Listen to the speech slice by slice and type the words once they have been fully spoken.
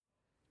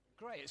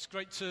Great, it's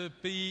great to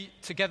be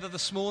together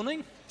this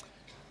morning.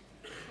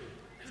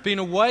 I've been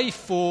away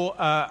for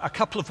a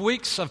couple of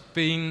weeks. I've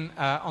been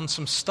on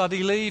some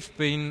study leave,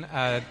 been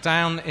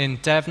down in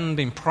Devon,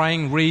 been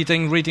praying,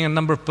 reading a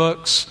number of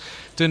books,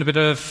 doing a bit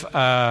of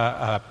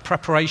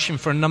preparation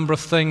for a number of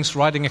things,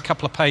 writing a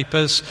couple of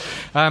papers.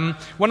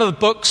 One of the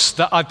books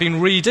that I've been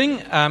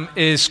reading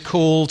is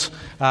called,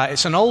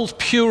 it's an old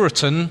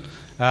Puritan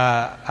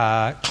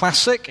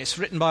classic. It's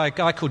written by a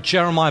guy called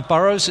Jeremiah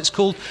Burroughs. It's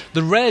called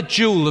The Rare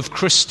Jewel of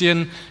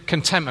Christian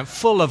Contentment,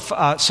 full of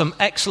some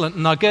excellent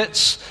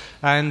nuggets.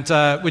 And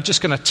we're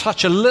just going to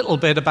touch a little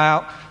bit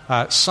about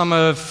some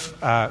of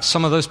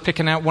those,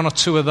 picking out one or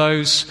two of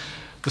those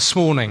this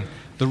morning.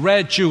 The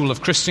Rare Jewel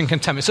of Christian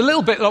Contentment. It's a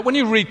little bit like when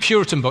you read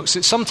Puritan books,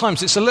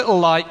 sometimes it's a little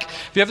like,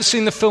 have you ever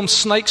seen the film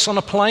Snakes on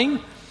a Plane?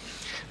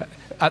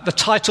 The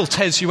title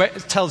tells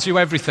you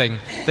everything.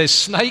 There's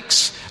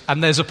snakes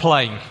and there's a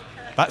plane.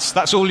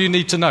 That's all you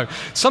need to know.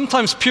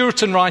 Sometimes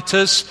Puritan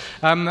writers,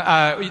 they're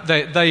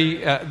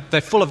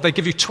full of, they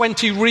give you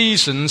 20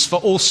 reasons for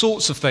all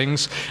sorts of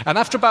things, and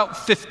after about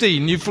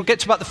 15, you get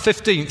to about the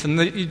 15th,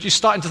 and you're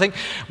starting to think,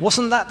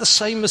 wasn't that the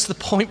same as the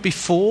point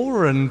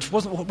before? And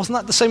wasn't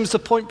that the same as the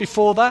point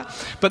before that?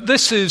 But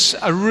this is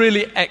a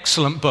really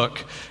excellent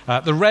book.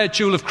 The Rare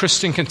Jewel of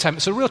Christian Contentment.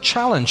 It's a real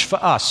challenge for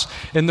us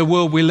in the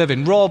world we live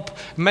in. Rob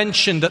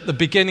mentioned at the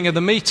beginning of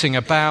the meeting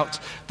about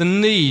the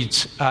need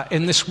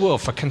in this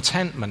world for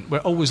contentment. We're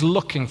always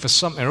looking for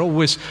something. We're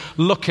always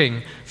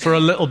looking for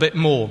a little bit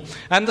more.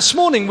 And this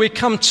morning we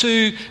come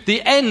to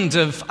the end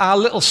of our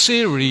little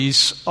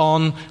series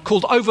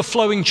called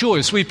Overflowing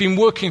Joys. We've been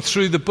working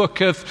through the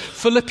book of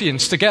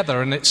Philippians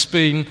together, and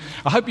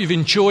I hope you've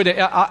enjoyed it.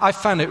 I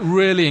found it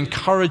really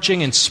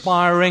encouraging,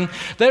 inspiring.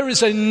 There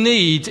is a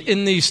need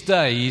in these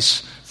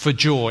days for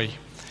joy.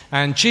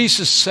 And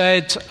Jesus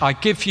said, I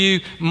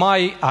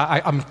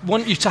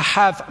want you to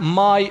have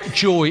my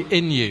joy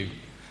in you,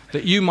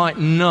 that you might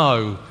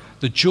know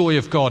the joy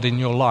of God in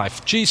your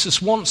life.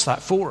 Jesus wants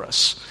that for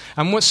us.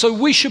 And so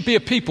we should be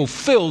a people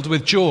filled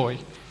with joy.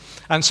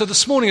 And so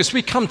this morning, as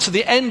we come to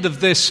the end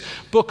of this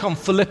book on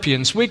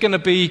Philippians, we're going to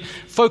be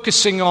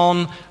focusing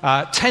on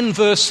 10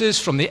 verses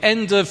from the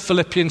end of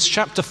Philippians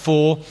chapter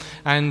 4.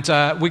 And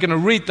we're going to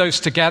read those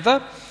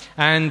together.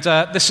 And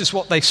this is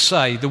what they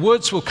say. The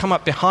words will come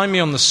up behind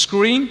me on the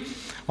screen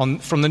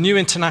from the New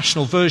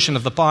International Version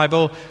of the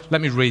Bible.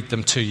 Let me read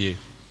them to you.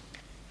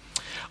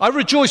 I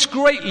rejoice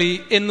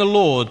greatly in the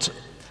Lord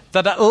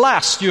that at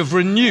last you have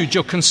renewed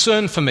your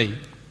concern for me.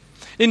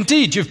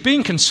 Indeed, you've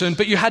been concerned,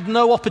 but you had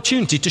no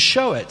opportunity to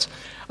show it.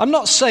 I'm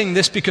not saying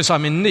this because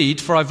I'm in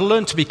need, for I've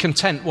learned to be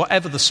content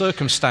whatever the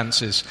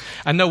circumstances.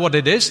 I know what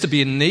it is to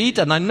be in need,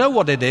 and I know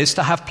what it is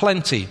to have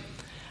plenty.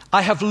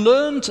 I have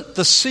learned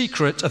the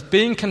secret of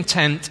being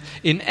content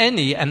in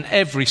any and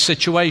every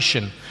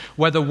situation,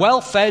 whether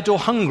well-fed or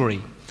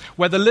hungry,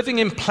 whether living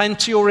in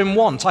plenty or in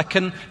want. I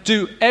can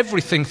do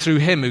everything through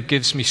him who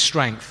gives me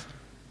strength.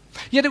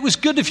 Yet it was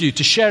good of you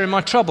to share in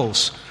my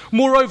troubles.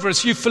 Moreover,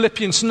 as you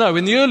Philippians know,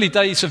 in the early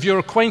days of your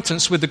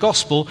acquaintance with the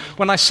gospel,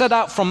 when I set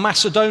out from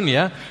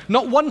Macedonia,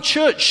 not one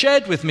church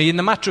shared with me in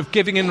the matter of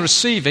giving and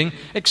receiving,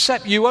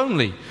 except you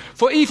only.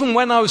 For even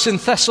when I was in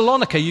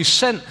Thessalonica, you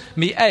sent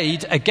me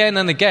aid again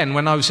and again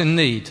when I was in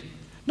need.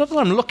 Not that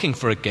I'm looking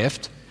for a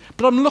gift,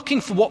 but I'm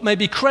looking for what may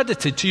be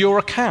credited to your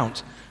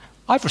account.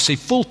 I've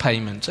received full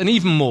payment, and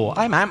even more.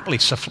 I'm amply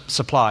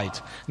supplied,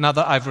 now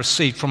that I've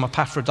received from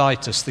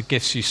Epaphroditus the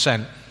gifts you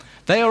sent.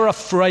 They are a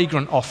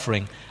fragrant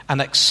offering, an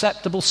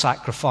acceptable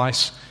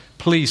sacrifice,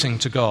 pleasing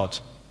to God.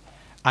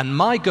 And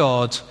my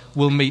God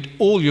will meet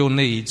all your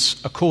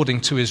needs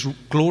according to his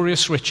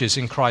glorious riches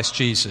in Christ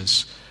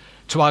Jesus.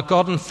 To our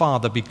God and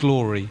Father be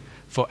glory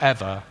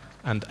forever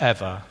and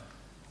ever.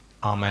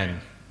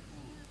 Amen.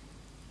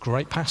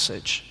 Great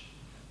passage.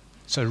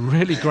 It's a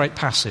really great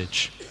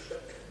passage.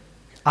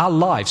 Our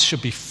lives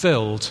should be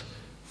filled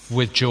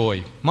with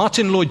joy.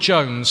 Martin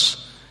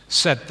Lloyd-Jones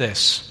said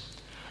this: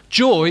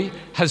 joy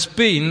has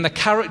been the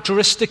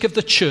characteristic of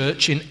the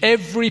church in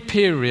every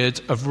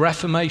period of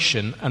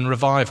reformation and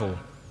revival.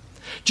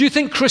 Do you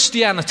think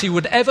Christianity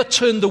would ever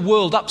turn the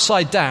world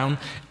upside down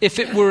if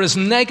it were as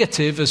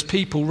negative as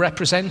people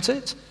represent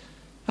it?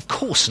 Of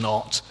course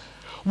not.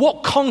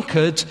 What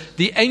conquered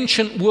the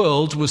ancient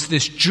world was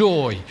this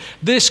joy,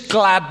 this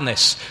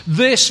gladness,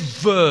 this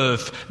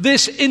verve,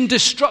 this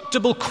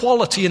indestructible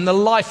quality in the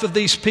life of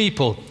these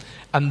people.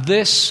 And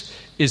this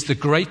is the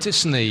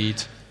greatest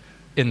need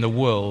in the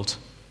world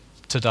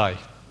today.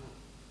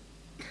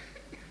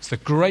 It's the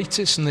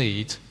greatest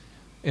need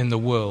in the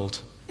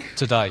world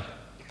today.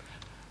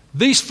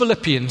 These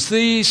Philippians,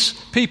 these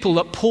people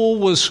that Paul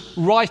was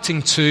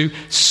writing to,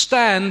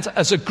 stand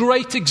as a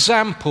great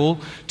example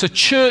to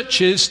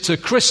churches, to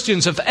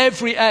Christians of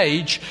every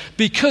age,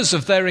 because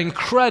of their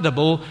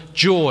incredible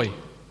joy.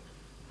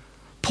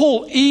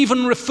 Paul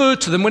even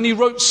referred to them when he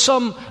wrote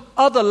some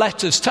other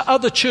letters to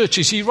other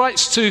churches. He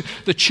writes to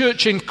the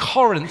church in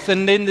Corinth,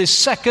 and in this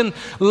second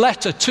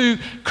letter to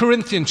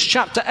Corinthians,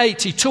 chapter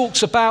 8, he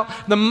talks about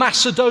the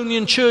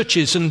Macedonian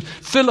churches, and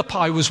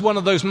Philippi was one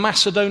of those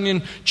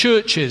Macedonian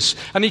churches.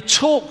 And he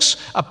talks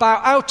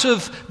about, out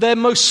of their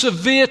most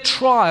severe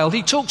trial,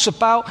 he talks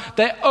about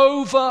their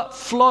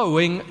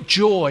overflowing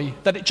joy,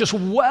 that it just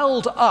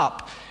welled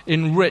up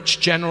in rich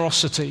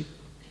generosity.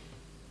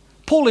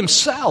 Paul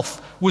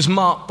himself was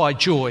marked by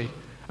joy.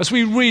 As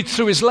we read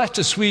through his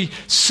letters, we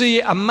see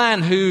a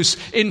man who's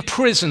in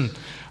prison,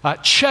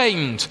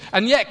 chained,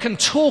 and yet can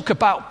talk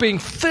about being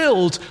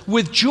filled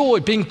with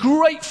joy, being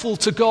grateful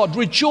to God,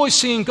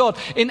 rejoicing in God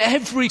in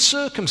every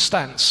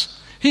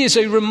circumstance. He is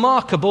a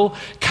remarkable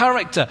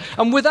character.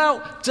 And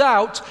without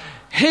doubt,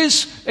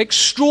 his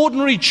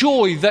extraordinary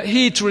joy that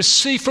he'd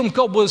received from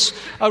God was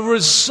a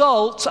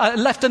result,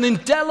 left an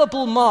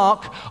indelible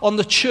mark on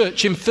the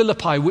church in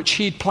Philippi, which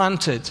he'd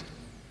planted.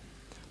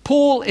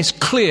 Paul is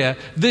clear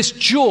this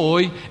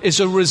joy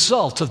is a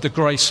result of the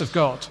grace of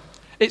God.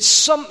 It's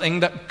something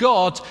that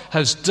God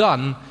has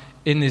done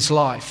in his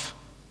life.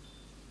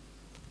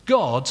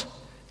 God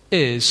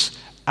is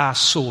our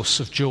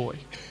source of joy.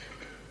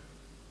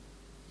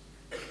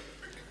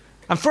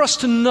 And for us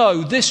to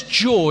know this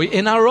joy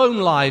in our own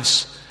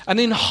lives and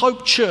in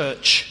Hope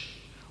Church,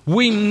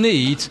 we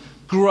need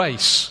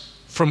grace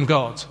from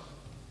God.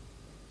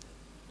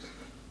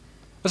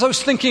 As I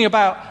was thinking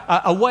about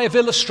a way of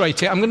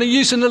illustrating it, I'm going to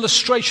use an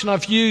illustration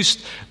I've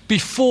used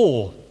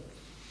before.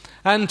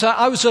 And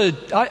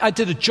I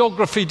did a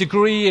geography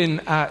degree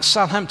in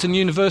Southampton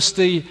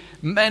University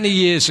many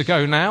years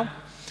ago now.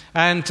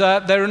 And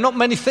there are not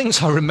many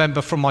things I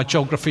remember from my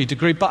geography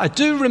degree, but I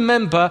do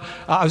remember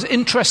I was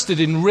interested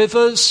in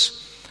rivers.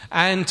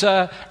 And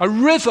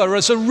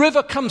as a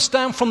river comes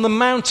down from the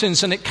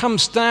mountains and it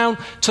comes down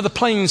to the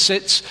plains,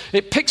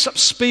 it picks up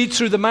speed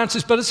through the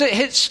mountains, but as it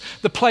hits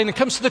the plain and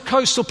comes to the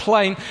coastal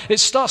plain, it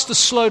starts to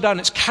slow down.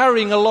 It's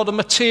carrying a lot of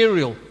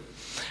material.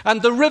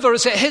 And the river,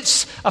 as it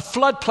hits a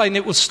floodplain,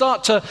 it will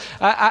start to,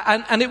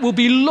 and it will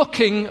be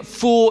looking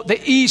for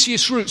the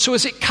easiest route. So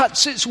as it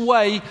cuts its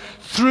way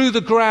through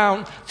the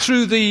ground,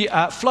 through the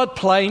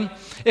floodplain,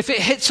 if it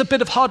hits a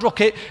bit of hard rock,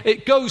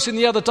 it goes in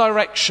the other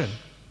direction.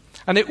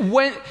 And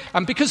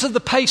because of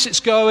the pace it's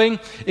going,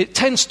 it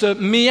tends to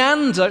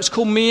meander. It's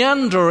called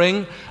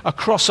meandering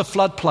across a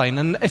floodplain.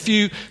 And if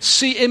you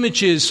see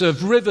images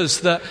of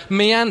rivers that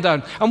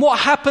meander, and what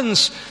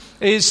happens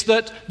is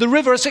that the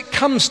river, as it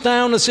comes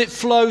down, as it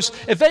flows,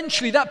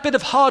 eventually that bit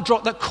of hard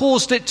rock that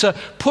caused it to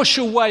push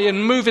away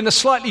and move in a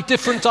slightly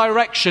different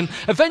direction,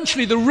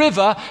 eventually the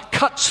river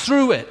cuts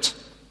through it.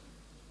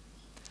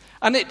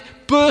 And it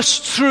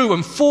bursts through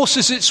and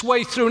forces its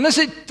way through. And as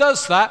it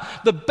does that,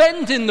 the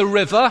bend in the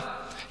river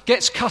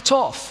gets cut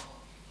off.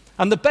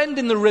 And the bend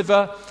in the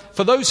river,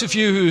 for those of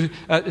you who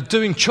are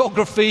doing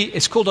geography,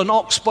 is called an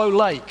oxbow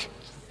lake.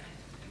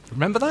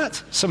 Remember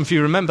that? Some of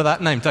you remember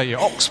that name, don't you?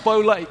 Oxbow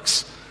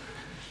lakes.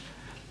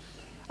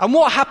 And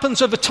what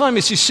happens over time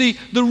is you see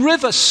the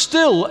river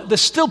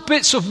there's still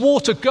bits of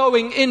water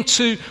going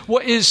into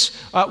what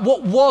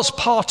was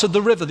part of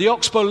the river, the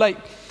Oxbow Lake.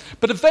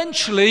 But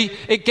eventually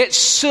it gets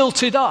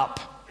silted up.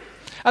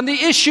 And the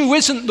issue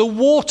isn't the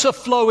water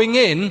flowing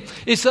in,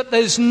 is that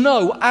there's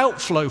no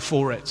outflow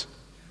for it.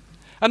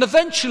 And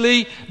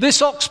eventually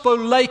this Oxbow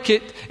Lake,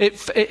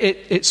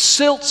 it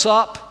silts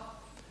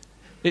up,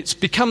 it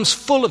becomes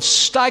full of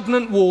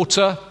stagnant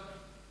water,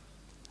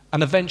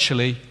 and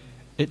eventually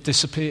it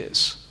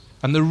disappears.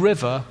 And the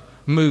river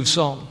moves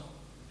on.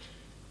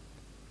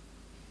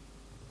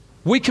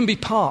 We can be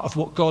part of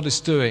what God is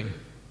doing.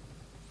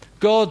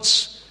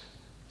 God's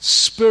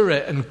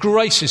Spirit and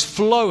grace is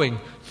flowing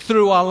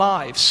through our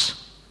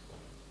lives.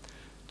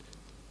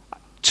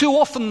 Too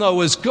often,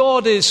 though, as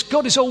God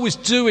is always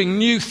doing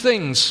new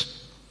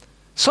things,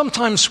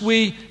 sometimes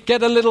we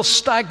get a little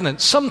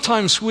stagnant.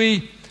 Sometimes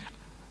we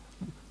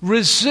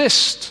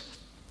resist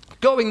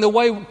going the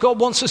way God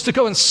wants us to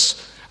go. And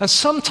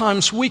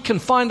sometimes we can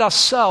find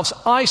ourselves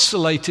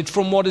isolated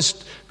from what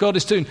God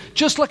is doing.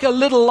 Just like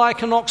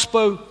an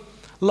Oxbow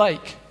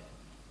Lake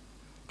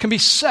can be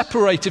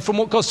separated from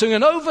what God's doing.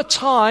 And over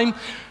time,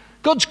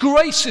 God's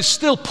grace is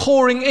still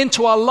pouring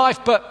into our life,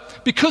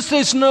 but because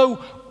there's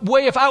no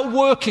way of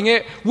outworking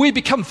it, we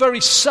become very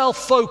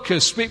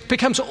self-focused. It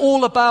becomes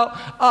all about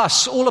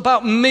us, all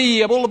about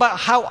me, all about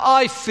how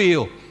I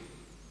feel.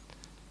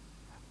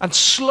 And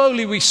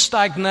slowly we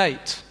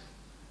stagnate.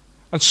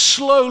 And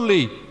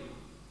slowly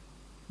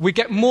we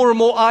get more and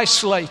more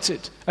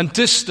isolated and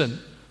distant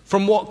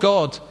from what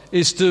God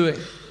is doing.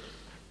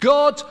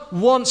 God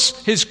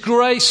wants His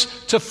grace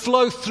to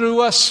flow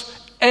through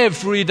us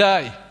every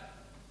day.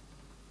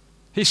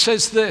 He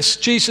says this,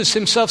 Jesus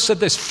Himself said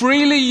this,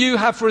 freely you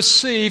have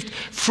received,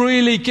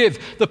 freely give.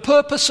 The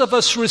purpose of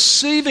us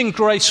receiving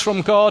grace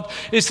from God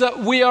is that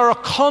we are a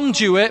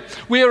conduit,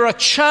 we are a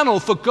channel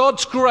for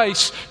God's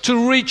grace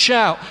to reach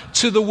out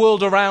to the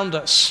world around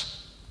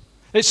us.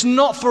 It's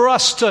not for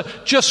us to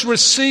just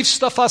receive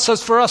stuff,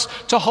 it's for us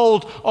to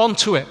hold on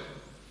to it.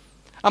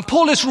 And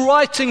Paul is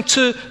writing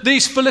to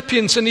these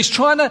Philippians, and he's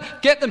trying to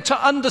get them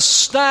to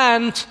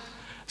understand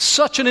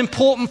such an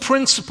important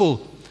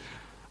principle.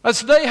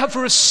 As they have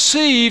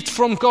received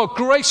from God,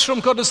 grace from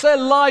God, as their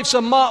lives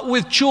are marked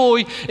with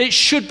joy, it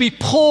should be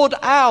poured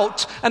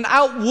out and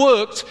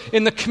outworked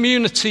in the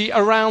community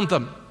around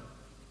them.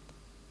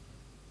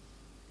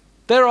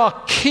 There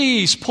are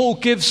keys Paul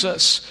gives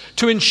us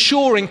to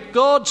ensuring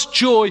God's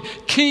joy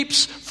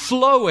keeps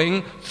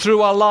flowing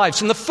through our lives.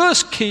 And the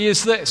first key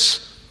is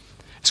this.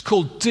 It's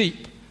called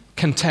deep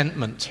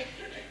contentment.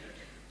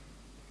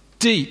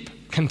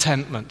 Deep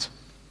contentment.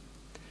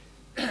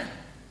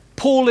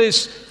 Paul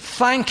is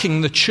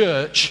thanking the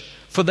church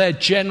for their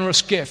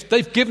generous gift.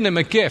 They've given him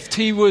a gift.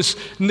 He was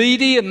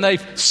needy and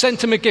they've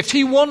sent him a gift.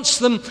 He wants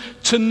them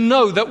to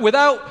know that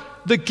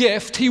without the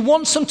gift, he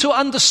wants them to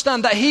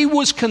understand that he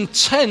was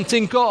content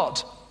in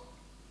God.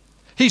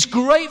 He's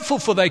grateful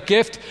for their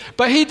gift,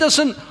 but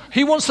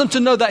he wants them to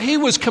know that he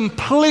was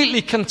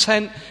completely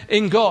content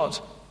in God.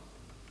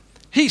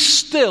 He's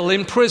still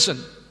in prison.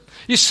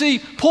 You see,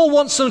 Paul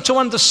wants them to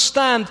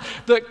understand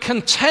that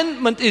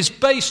contentment is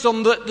based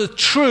on the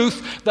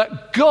truth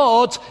that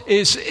God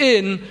is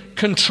in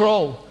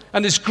control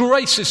and his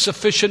grace is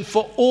sufficient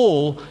for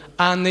all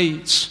our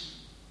needs.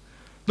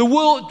 The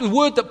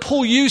word that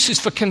Paul uses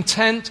for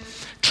content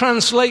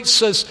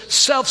translates as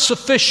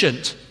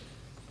self-sufficient.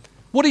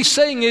 What he's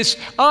saying is,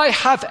 I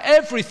have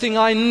everything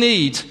I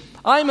need.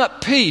 I'm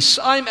at peace.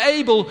 I'm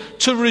able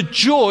to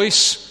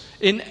rejoice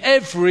in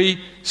every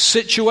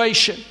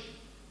situation.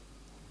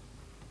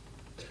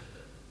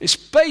 It's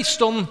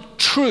based on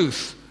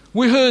truth.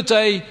 We heard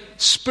a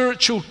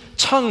spiritual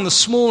tongue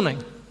this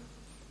morning.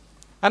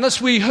 And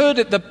as we heard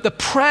it, the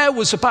prayer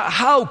was about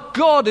how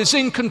God is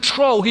in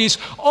control. He's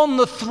on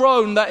the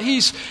throne, that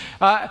he's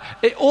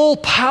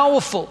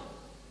all-powerful.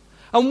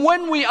 And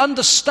when we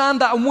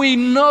understand that and we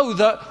know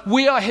that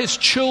we are his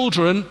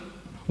children,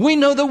 we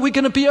know that we're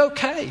going to be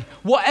okay.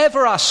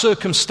 Whatever our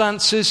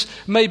circumstances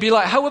may be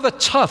like, however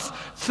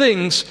tough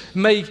things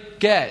may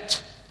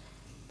get.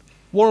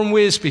 Warren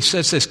Wiersbe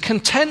says this: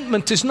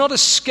 contentment is not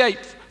escape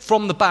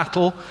from the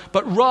battle,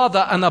 but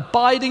rather an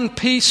abiding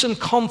peace and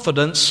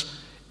confidence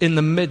in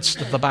the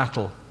midst of the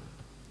battle.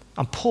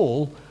 And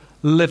Paul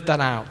lived that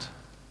out.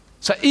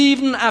 So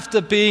even after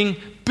being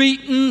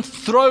beaten,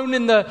 thrown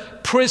in the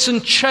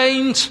prison,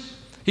 chained,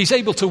 he's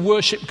able to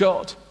worship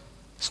God.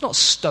 It's not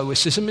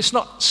stoicism, it's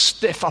not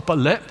stiff upper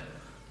lip.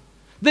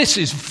 This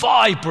is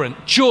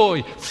vibrant,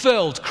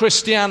 joy-filled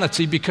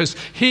Christianity because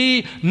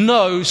he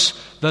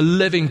knows the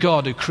living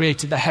God who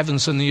created the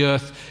heavens and the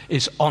earth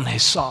is on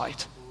his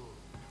side,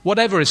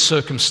 whatever his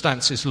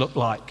circumstances look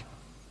like.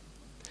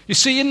 You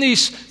see, in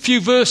these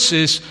few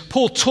verses,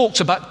 Paul talks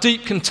about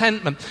deep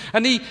contentment,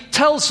 and he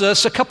tells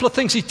us a couple of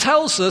things. He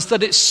tells us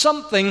that it's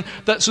something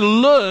that's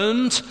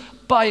learned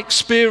by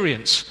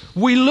experience.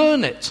 We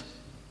learn it.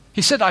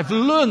 He said, I've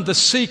learned the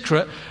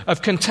secret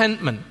of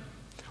contentment.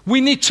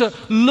 We need to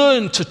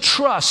learn to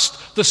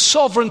trust the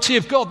sovereignty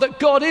of God, that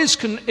God is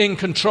in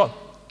control.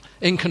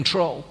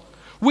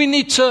 We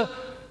need to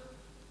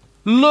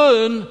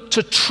learn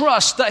to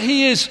trust that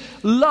he is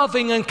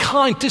loving and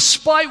kind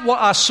despite what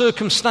our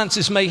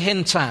circumstances may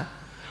hint at.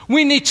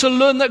 We need to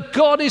learn that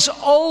God is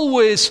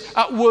always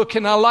at work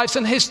in our lives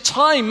and his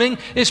timing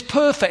is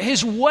perfect.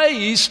 His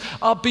ways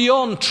are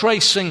beyond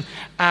tracing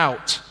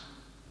out.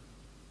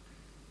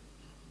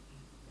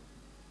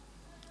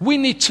 We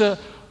need to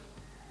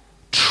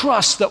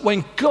trust that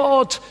when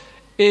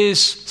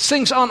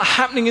things aren't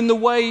happening in the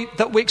way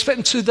that we expect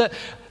them to,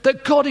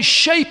 that God is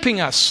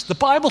shaping us. The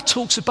Bible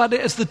talks about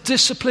it as the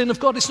discipline of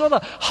God. It's not a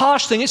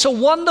harsh thing, it's a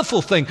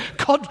wonderful thing.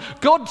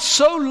 God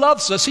so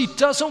loves us, he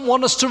doesn't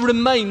want us to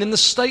remain in the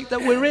state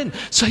that we're in.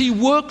 So he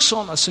works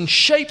on us and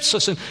shapes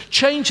us and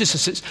changes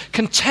us.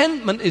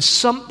 Contentment is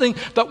something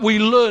that we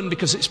learn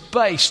because it's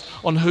based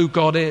on who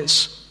God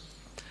is.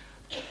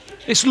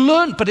 It's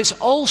learned, but it's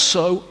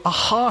also a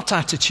heart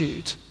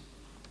attitude.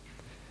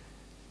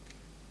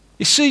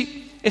 You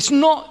see, it's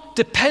not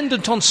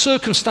dependent on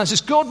circumstances.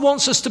 God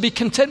wants us to be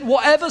content.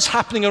 Whatever's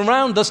happening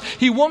around us,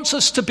 he wants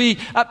us to be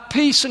at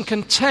peace and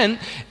content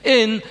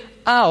in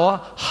our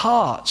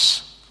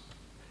hearts.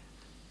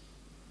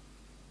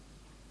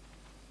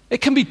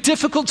 It can be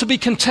difficult to be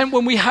content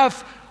when we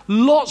have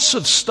lots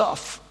of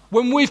stuff,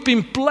 when we've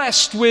been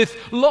blessed with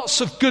lots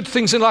of good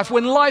things in life,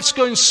 when life's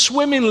going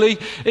swimmingly.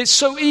 It's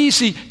so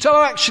easy to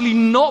actually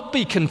not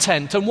be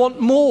content and want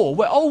more.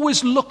 We're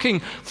always looking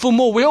for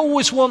more. We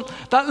always want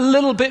that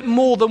little bit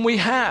more than we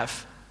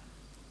have.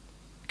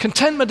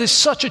 Contentment is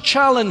such a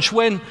challenge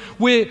when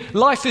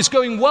life is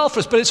going well for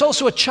us, but it's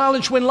also a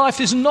challenge when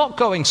life is not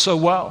going so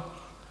well.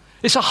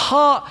 It's a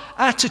heart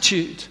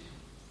attitude.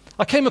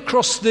 I came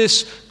across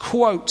this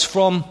quote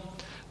from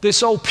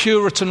this old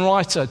Puritan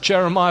writer,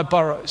 Jeremiah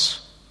Burroughs.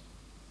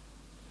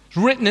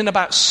 Written in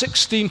about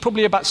 1620,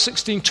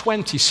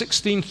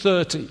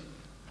 1630.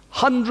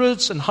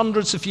 Hundreds and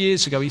hundreds of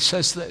years ago, he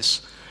says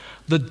this: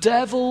 the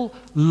devil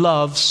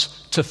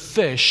loves to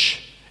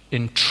fish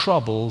in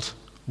troubled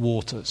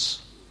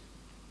waters.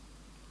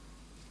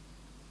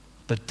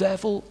 The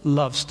devil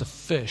loves to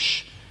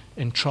fish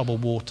in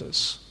troubled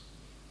waters.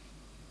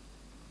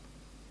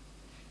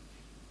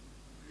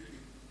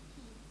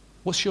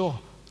 What's your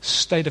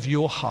state of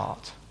your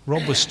heart?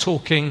 Rob was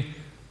talking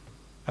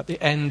at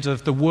the end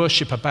of the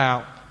worship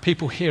about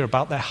people hear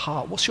about their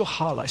heart. What's your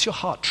heart like? Is your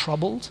heart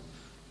troubled?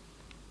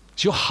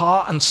 Is your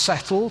heart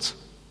unsettled?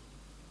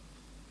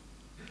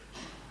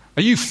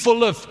 Are you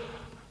full of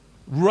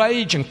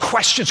rage and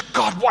questions?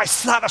 God, why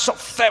is that? That's not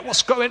fair.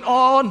 What's going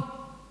on?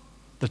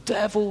 The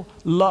devil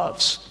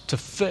loves to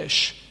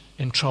fish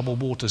in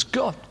troubled waters.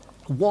 God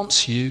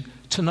wants you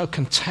to know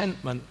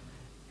contentment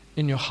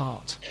in your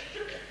heart.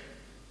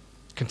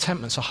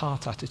 Contentment's a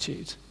heart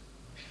attitude.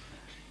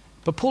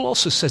 But Paul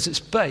also says it's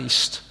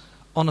based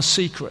on a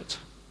secret.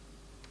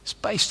 It's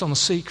based on a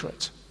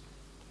secret.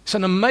 It's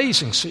an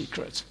amazing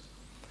secret.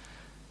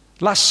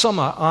 Last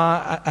summer,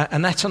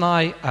 Annette and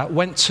I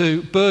went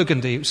to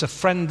Burgundy. It was a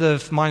friend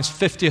of mine's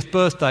 50th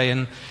birthday,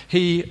 and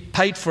he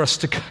paid for us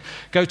to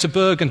go to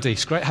Burgundy.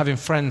 It's great having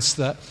friends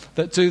that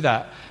do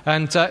that.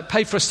 And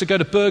paid for us to go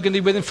to Burgundy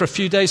with him for a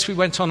few days. We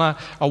went on a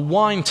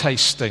wine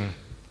tasting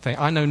thing.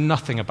 I know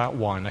nothing about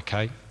wine,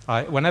 okay?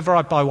 Whenever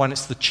I buy wine,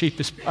 it's the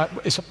cheapest.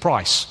 It's a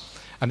price,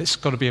 and it's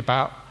got to be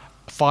about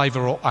 $5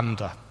 or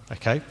under,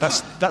 okay?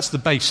 That's the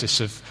basis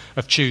of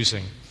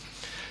choosing.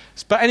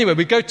 But anyway,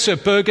 we go to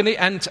Burgundy,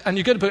 and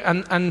you go to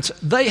Burgundy, and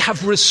they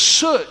have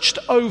researched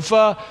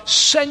over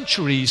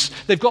centuries.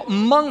 They've got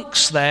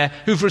monks there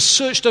who've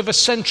researched over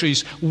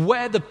centuries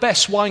where the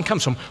best wine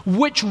comes from,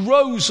 which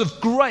rows of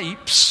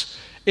grapes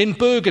in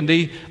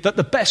Burgundy that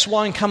the best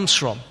wine comes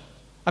from.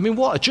 I mean,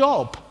 what a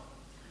job.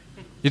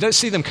 You don't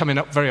see them coming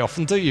up very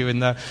often, do you, in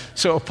the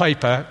sort of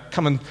paper,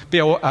 come and be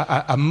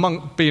a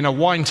monk being a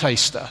wine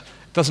taster.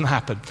 Doesn't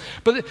happen.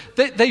 But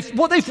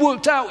what they've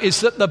worked out is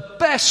that the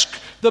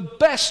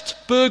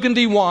best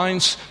Burgundy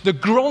wines, the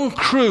Grand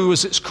Cru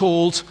as it's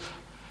called,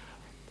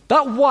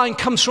 that wine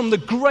comes from the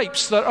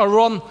grapes that are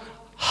on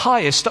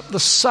highest up the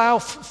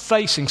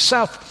southwest-facing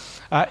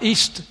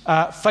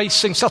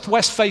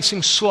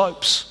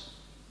slopes.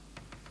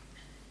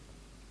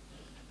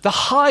 The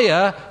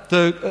higher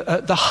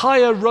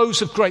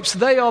rows of grapes,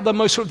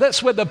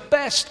 that's where the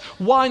best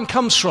wine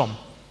comes from.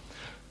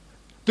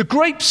 The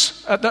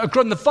grapes that are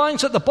grown, the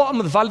vines at the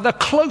bottom of the valley, they're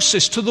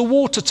closest to the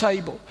water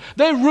table.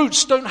 Their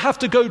roots don't have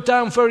to go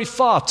down very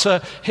far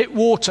to hit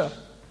water.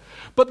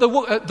 But the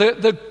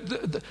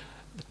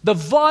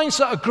vines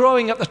that are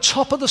growing at the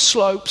top of the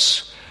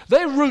slopes,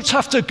 their roots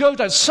have to go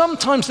down.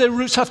 Sometimes their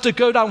roots have to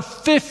go down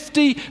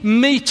 50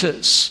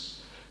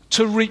 meters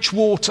to reach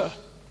water.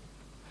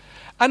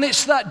 And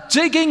it's that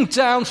digging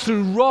down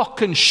through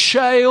rock and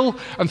shale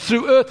and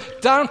through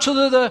earth, down to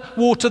the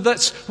water,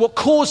 that's what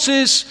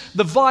causes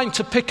the vine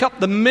to pick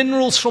up the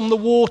minerals from the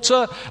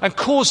water and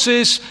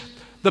causes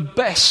the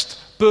best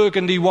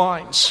Burgundy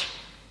wines.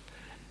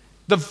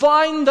 The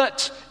vine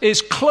that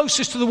is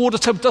closest to the water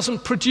table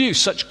doesn't produce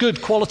such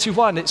good quality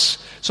wine. It's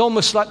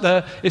almost like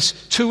it's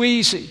too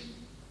easy.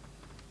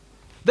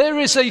 There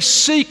is a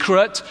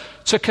secret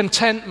to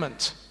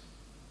contentment.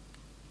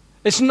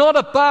 It's not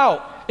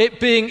about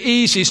it being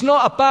easy. It's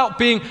not about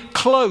being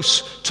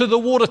close to the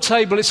water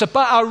table. It's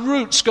about our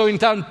roots going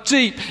down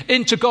deep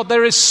into God.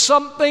 There is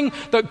something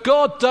that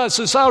God does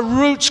as our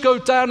roots go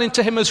down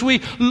into Him, as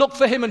we look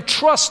for Him and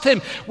trust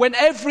Him when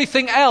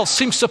everything else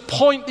seems to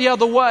point the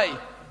other way.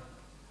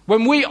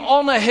 When we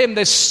honor Him,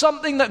 there's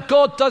something that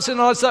God does in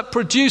us that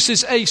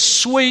produces a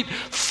sweet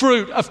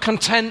fruit of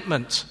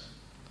contentment.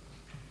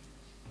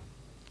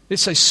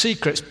 It's a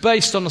secret. It's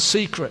based on a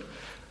secret.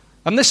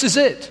 And this is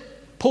it.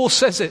 Paul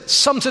says it,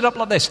 sums it up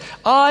like this: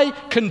 I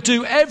can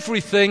do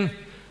everything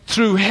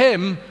through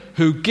Him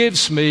who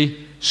gives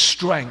me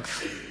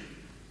strength.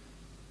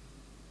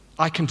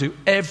 I can do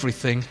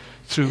everything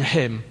through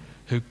Him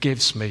who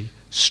gives me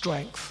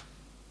strength.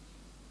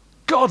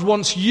 God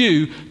wants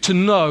you to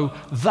know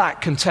that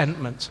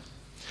contentment.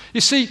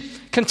 You see,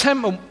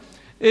 contentment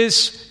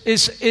is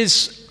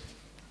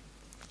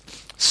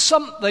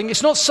something,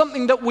 it's not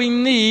something that we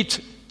need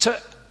to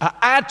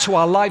add to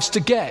our lives to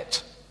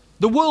get.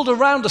 The world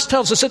around us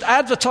tells us that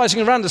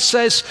advertising around us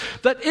says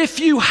that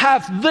if you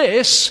have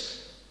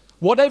this,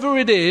 whatever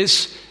it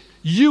is,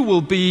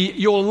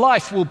 your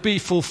life will be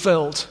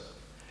fulfilled.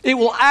 It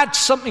will add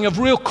something of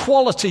real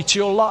quality to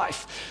your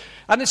life.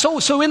 And it's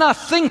also in our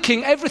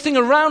thinking, everything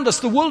around us,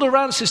 the world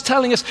around us is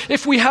telling us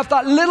if we have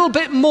that little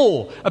bit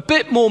more, a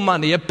bit more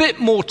money, a bit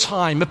more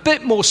time, a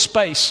bit more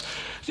space,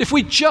 if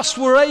we just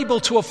were able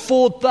to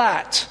afford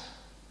that,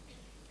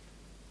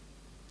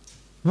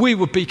 we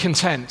would be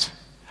content.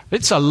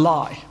 It's a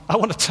lie. I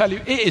want to tell you,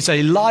 it is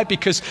a lie,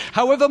 because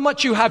however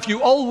much you have,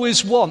 you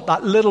always want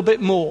that little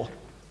bit more.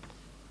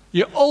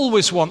 You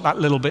always want that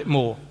little bit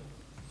more.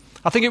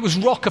 I think it was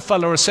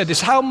Rockefeller who said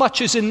this: how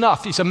much is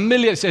enough? He's a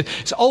millionaire. He said,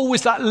 it's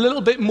always that little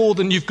bit more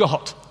than you've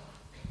got.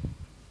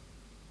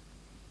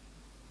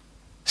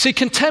 See,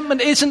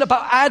 contentment isn't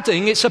about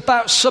adding, it's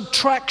about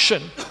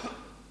subtraction.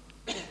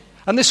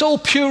 And this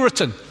old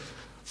Puritan,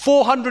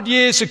 400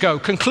 years ago,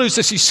 concludes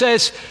this. He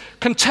says,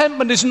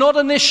 Contentment is not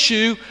an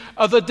issue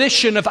of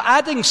addition, of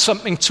adding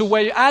something to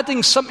where you're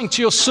adding something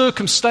to your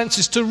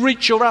circumstances to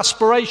reach your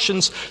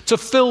aspirations, to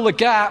fill the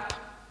gap.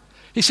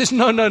 He says,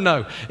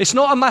 no. It's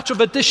not a matter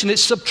of addition,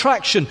 it's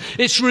subtraction.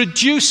 It's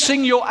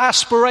reducing your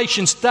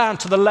aspirations down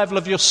to the level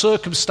of your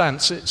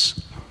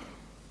circumstances.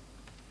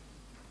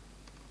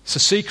 It's a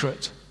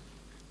secret.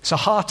 It's a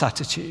heart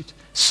attitude.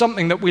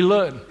 Something that we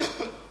learn.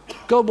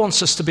 God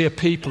wants us to be a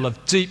people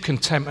of deep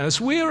contentment. As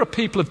we are a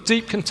people of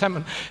deep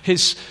contentment,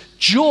 His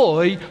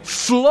joy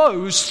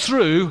flows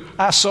through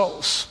our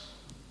souls.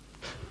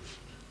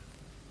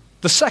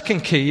 The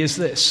second key is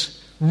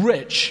this: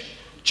 rich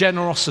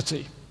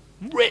generosity.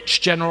 Rich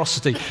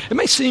generosity. It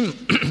may seem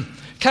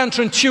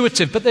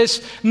counterintuitive, but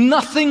there's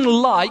nothing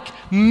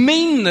like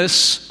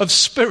meanness of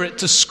spirit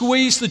to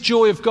squeeze the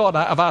joy of God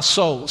out of our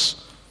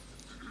souls.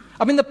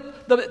 I mean,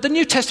 the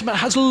New Testament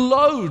has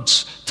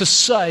loads to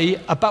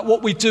say about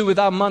what we do with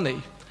our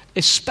money,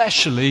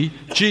 especially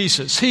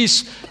Jesus.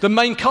 He's the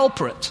main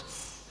culprit.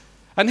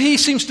 And he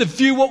seems to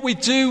view what we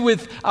do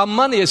with our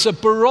money as a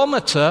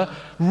barometer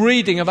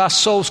reading of our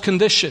soul's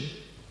condition.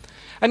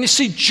 And you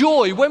see,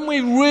 joy, when we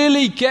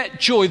really get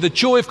joy, the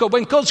joy of God,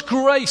 when God's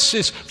grace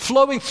is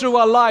flowing through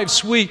our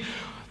lives,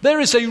 there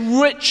is a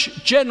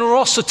rich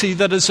generosity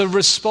that is a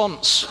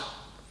response.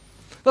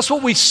 That's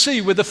what we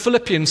see with the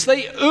Philippians.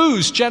 They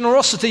oozed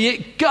generosity.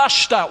 It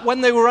gushed out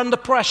when they were under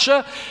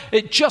pressure.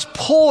 It just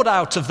poured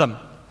out of them.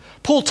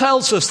 Paul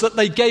tells us that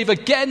they gave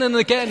again and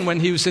again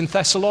when he was in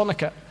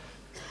Thessalonica.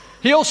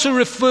 He also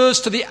refers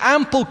to the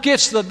ample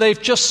gifts that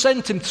they've just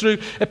sent him through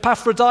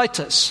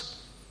Epaphroditus.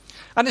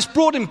 And it's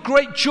brought him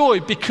great joy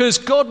because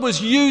God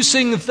was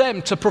using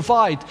them to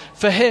provide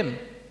for him.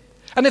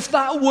 And if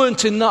that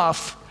weren't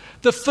enough,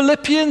 the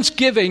Philippians'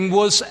 giving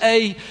was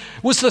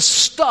the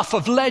stuff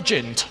of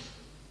legend.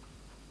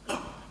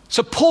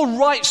 So Paul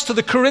writes to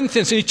the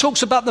Corinthians, and he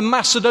talks about the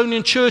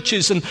Macedonian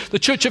churches, and the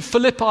church of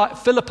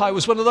Philippi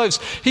was one of those.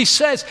 He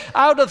says,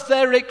 out of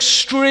their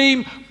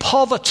extreme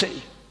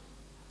poverty,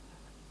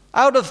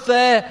 out of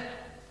their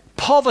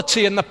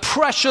poverty and the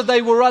pressure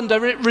they were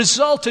under, it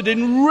resulted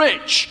in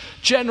rich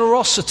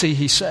generosity,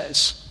 he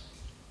says.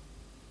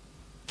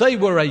 They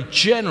were a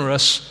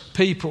generous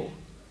people.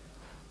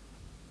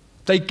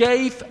 They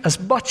gave as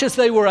much as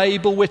they were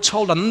able, we're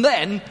told, and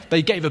then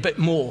they gave a bit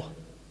more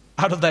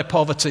out of their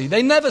poverty.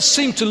 They never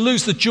seemed to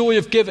lose the joy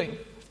of giving.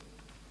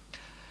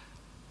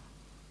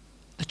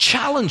 The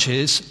challenge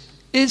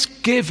is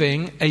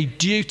giving a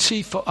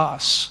duty for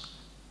us,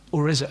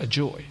 or is it a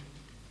joy?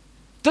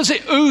 Does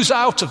it ooze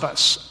out of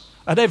us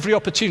at every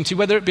opportunity,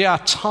 whether it be our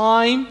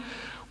time,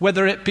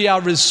 whether it be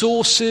our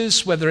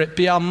resources, whether it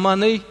be our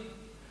money?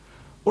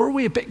 Or are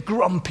we a bit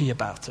grumpy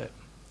about it?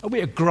 Are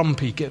we a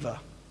grumpy giver?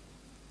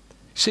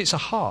 See, it's a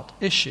heart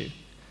issue.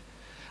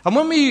 And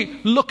when we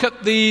look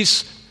at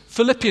these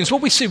Philippians,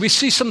 what we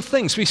see some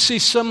things. We see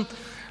some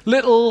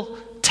little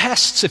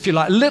tests, if you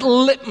like,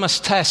 little litmus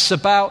tests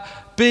about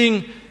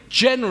being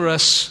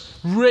generous,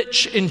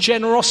 rich in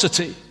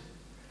generosity.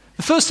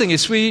 The first thing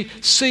is we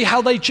see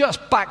how they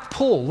just backed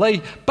Paul.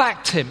 They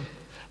backed him.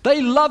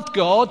 They loved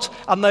God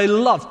and they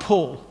loved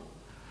Paul.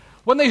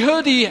 When they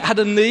heard he had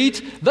a need,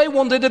 they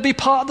wanted to be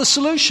part of the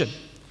solution.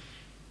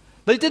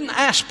 They didn't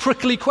ask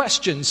prickly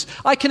questions.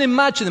 I can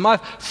imagine them.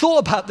 I've thought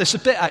about this a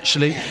bit,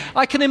 actually.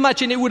 I can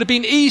imagine it would have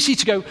been easy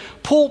to go,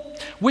 Paul,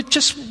 we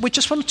just want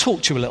to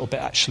talk to you a little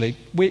bit, actually.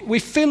 We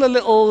feel a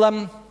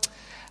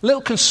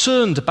little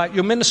concerned about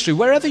your ministry.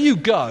 Wherever you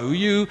go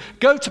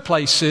to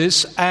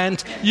places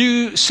and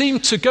you seem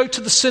to go to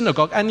the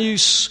synagogue and you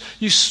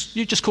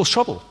just cause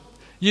trouble.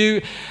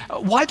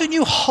 Why don't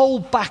you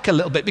hold back a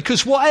little bit?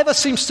 Because whatever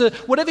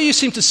you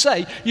seem to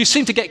say, you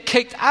seem to get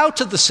kicked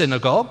out of the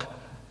synagogue.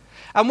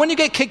 And when you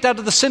get kicked out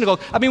of the synagogue,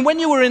 when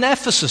you were in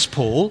Ephesus,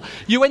 Paul,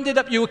 you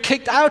were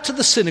kicked out of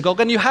the synagogue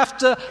and you have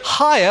to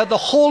hire the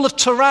hall of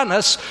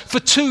Tyrannus for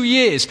 2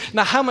 years.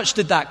 Now, how much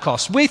did that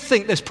cost? We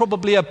think there's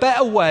probably a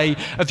better way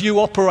of you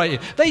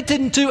operating. They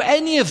didn't do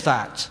any of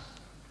that.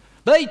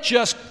 They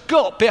just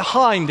got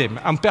behind him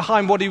and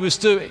behind what he was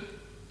doing.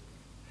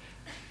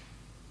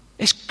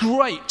 It's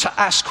great to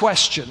ask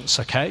questions,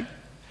 okay?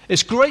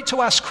 It's great to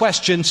ask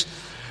questions.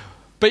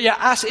 But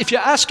if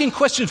you're asking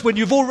questions when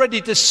you've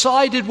already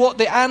decided what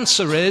the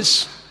answer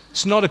is,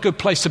 it's not a good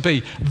place to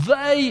be.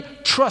 They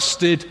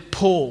trusted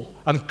Paul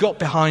and got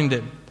behind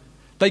him.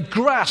 They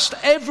grasped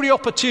every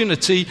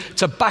opportunity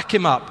to back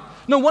him up.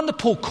 No wonder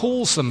Paul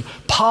calls them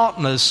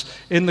partners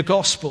in the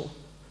gospel.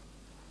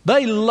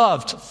 They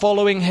loved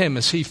following him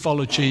as he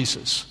followed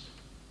Jesus.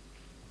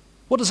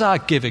 What does our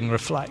giving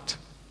reflect?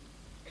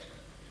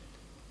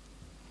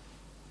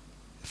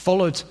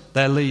 Followed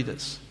their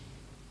leaders.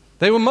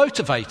 They were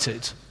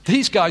motivated.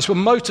 These guys were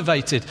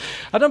motivated.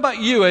 I don't know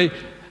about you.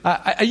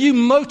 Are you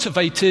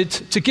motivated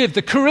to give?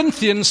 The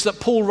Corinthians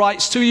that Paul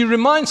writes to, he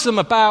reminds them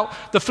about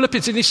the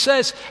Philippians, and he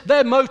says,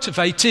 they're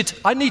motivated.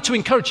 I need to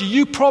encourage you.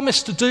 You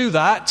promised to do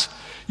that.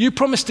 You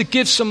promised to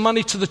give some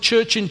money to the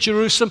church in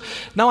Jerusalem.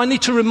 Now I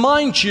need to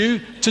remind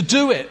you to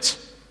do it.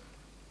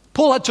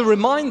 Paul had to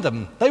remind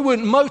them. They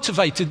weren't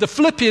motivated. The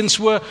Philippians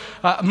were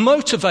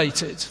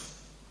motivated.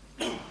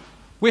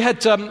 We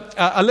had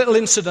a little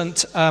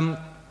incident probably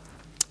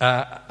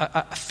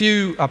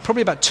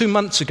about 2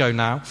 months ago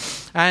now,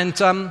 and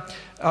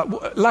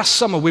last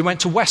summer we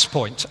went to West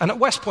Point, and at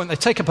West Point they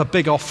take up a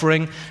big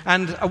offering,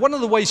 and one of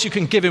the ways you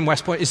can give in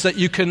West Point is that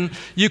you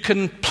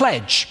can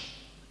pledge.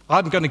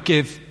 I'm going to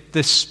give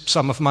this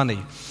sum of money.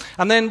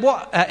 And then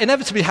what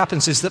inevitably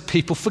happens is that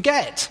people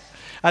forget.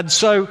 And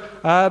so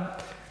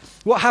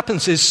what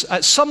happens is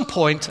at some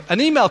point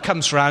an email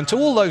comes around to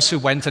all those who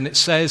went, and it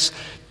says,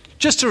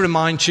 just to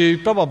remind you,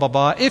 blah, blah, blah,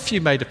 blah, if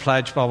you made a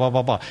pledge, blah, blah,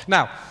 blah, blah.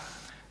 Now,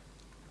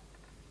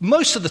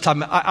 most of the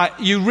time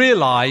you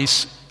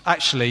realize,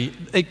 actually,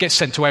 it gets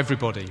sent to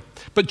everybody.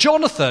 But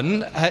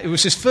Jonathan, it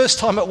was his first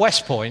time at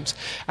West Point,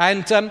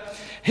 and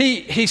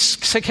he came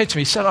to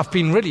me, he said,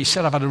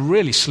 I've had a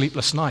really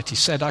sleepless night. He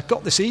said, I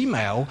got this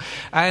email,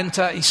 and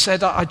he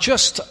said, I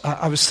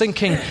was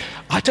thinking,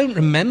 I don't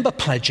remember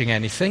pledging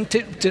anything.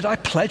 Did I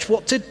pledge?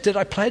 What did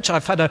I pledge?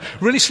 I've had a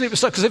really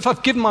sleepless night, because if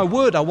I've given my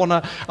word, I want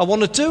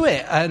to do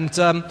it. And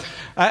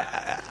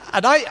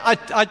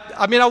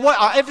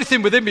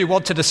everything within me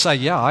wanted to say,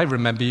 yeah, I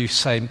remember you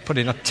saying, put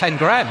in 10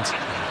 grand.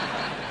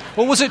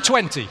 Or was it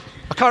 20?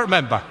 I can't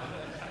remember.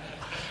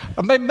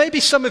 Maybe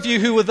some of you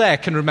who were there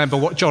can remember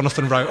what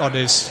Jonathan wrote on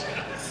his.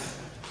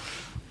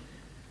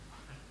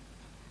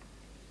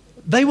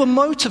 They were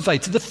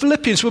motivated. The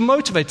Philippians were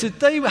motivated.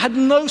 They had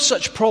no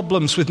such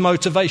problems with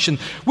motivation.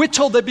 We're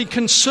told they'd been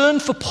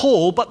concerned for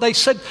Paul, but they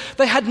said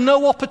they had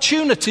no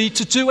opportunity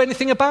to do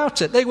anything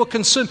about it. They were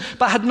concerned,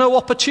 but had no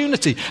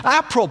opportunity.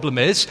 Our problem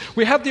is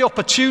we have the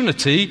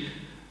opportunity,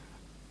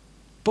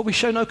 but we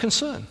show no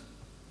concern.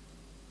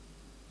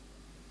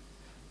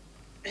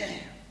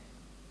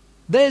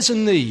 There's a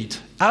need.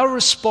 Our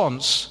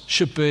response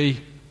should be,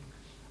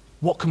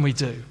 what can we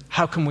do?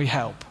 How can we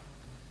help?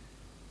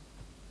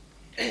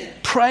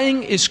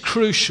 Praying is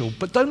crucial,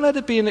 but don't let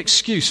it be an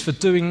excuse for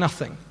doing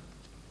nothing.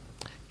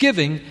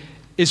 Giving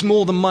is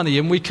more than money,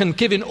 and we can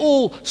give in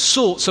all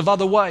sorts of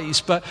other ways,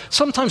 but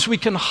sometimes we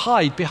can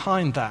hide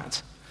behind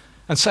that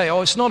and say,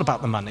 oh, it's not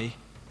about the money.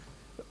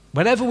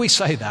 Whenever we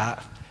say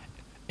that,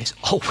 it's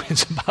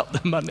always about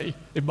the money,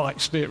 in my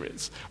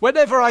experience.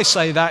 Whenever I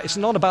say that, it's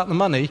not about the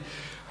money.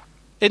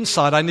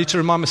 Inside, I need to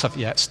remind myself,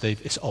 yeah, Steve,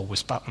 it's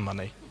always about the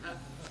money.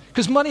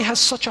 Because money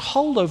has such a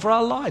hold over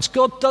our lives.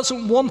 God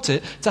doesn't want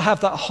it to have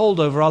that hold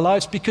over our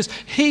lives because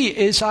He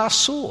is our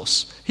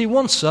source. He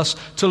wants us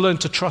to learn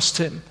to trust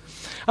Him.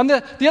 And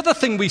the other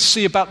thing we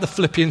see about the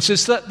Philippians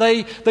is that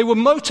they were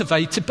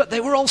motivated, but they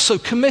were also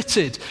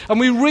committed. And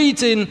we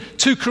read in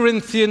 2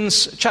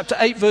 Corinthians chapter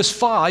 8, verse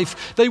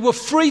 5, they were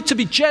free to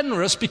be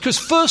generous because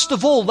first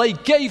of all, they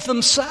gave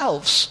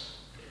themselves.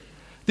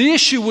 The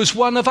issue was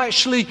one of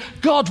actually,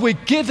 God, we're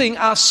giving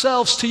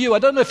ourselves to you. I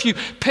don't know if you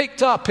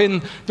picked up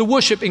in the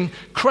worship, in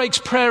Craig's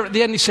prayer at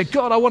the end, he said,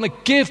 God, I want to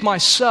give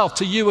myself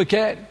to you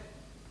again.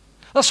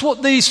 That's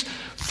what these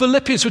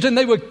Philippians were doing.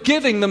 They were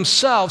giving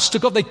themselves to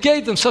God. They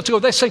gave themselves to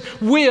God. They're saying,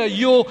 we are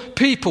your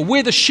people.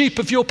 We're the sheep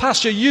of your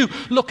pasture. You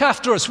look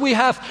after us. We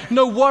have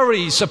no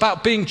worries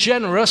about being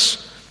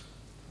generous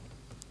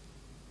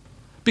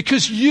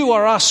because you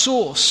are our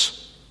source.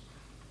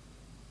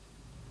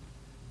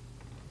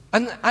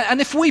 And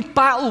if we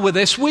battle with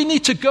this, we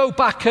need to go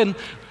back and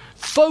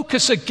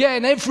focus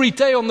again every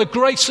day on the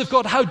grace of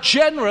God, how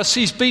generous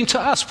He's been to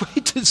us. We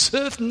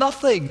deserve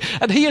nothing.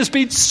 And He has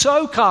been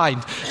so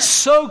kind,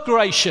 so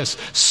gracious,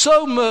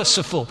 so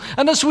merciful.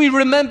 And as we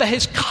remember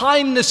His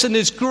kindness and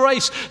His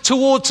grace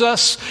towards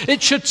us,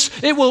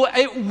 it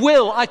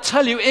will, I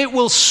tell you, it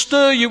will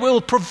stir you, it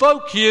will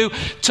provoke you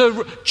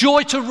to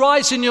joy to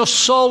rise in your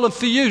soul and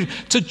for you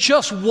to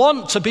just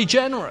want to be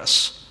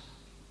generous.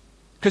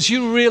 Because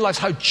you realize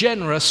how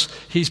generous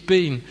He's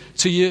been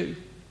to you.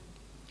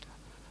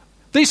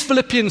 These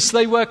Philippians,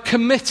 they were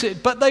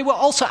committed, but they were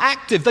also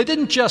active. They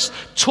didn't just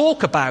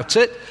talk about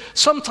it.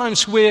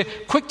 Sometimes we're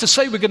quick to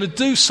say we're going to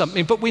do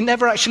something, but we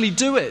never actually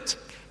do it.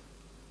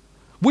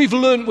 We've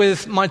learned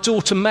with my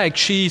daughter Meg,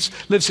 she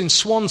lives in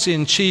Swansea,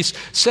 and she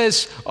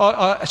said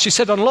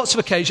on lots of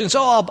occasions,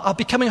 I'll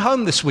be coming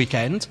home this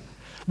weekend.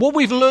 What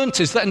we've learned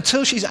is that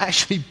until she's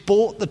actually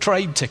bought the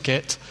train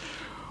ticket,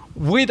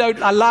 we don't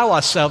allow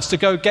ourselves to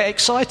go get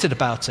excited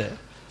about it.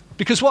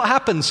 Because what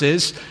happens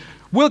is,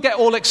 we'll get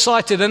all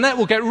excited, and then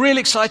we'll get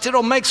really excited,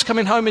 Meg's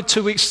coming home in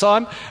 2 weeks'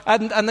 time,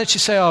 and then she'll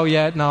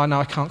say, no,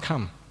 I can't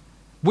come.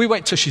 We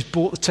wait till she's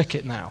bought the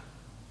ticket now.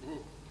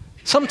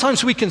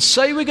 Sometimes we can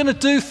say we're going to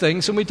do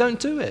things, and we don't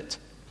do it.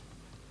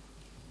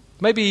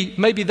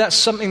 Maybe that's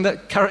something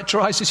that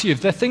characterizes you. If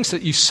there are things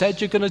that you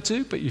said you're going to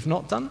do, but you've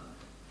not done,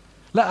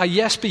 let our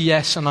yes be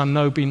yes and our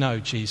no be no,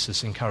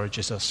 Jesus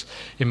encourages us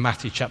in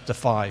Matthew chapter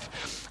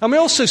 5. And we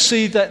also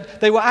see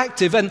that they were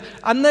active, and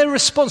their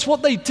response,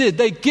 what they did,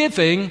 their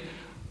giving,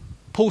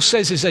 Paul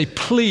says, is a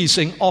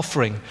pleasing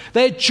offering.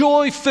 Their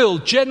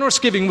joy-filled, generous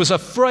giving was a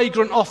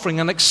fragrant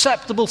offering, an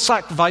acceptable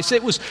sacrifice.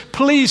 It was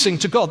pleasing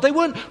to God. They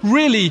weren't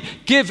really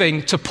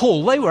giving to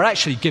Paul. They were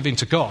actually giving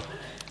to God.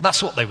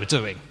 That's what they were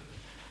doing.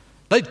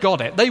 They'd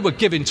got it. They were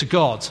giving to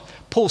God.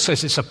 Paul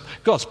says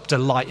God's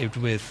delighted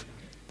with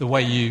the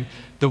way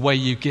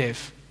you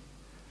give.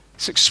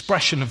 It's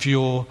expression of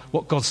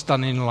what God's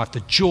done in your life.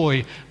 The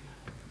joy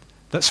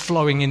that's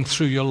flowing in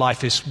through your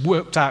life is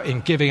worked out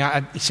in giving out.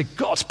 And he said,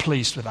 God's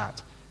pleased with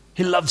that.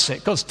 He loves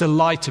it. God's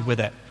delighted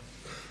with it.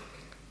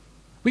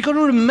 We've got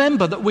to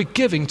remember that we're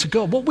giving to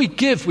God. What we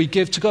give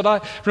to God. I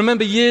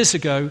remember years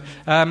ago,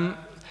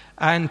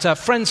 and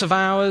friends of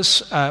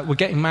ours were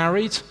getting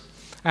married,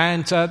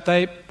 and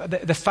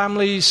the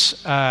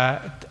families,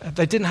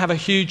 they didn't have a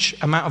huge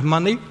amount of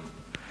money,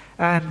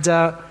 and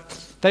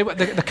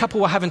the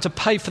couple were having to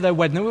pay for their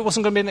wedding. It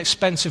wasn't going to be an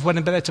expensive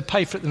wedding, but they had to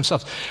pay for it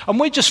themselves. And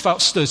we just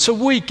felt stirred, so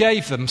we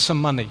gave them some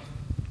money.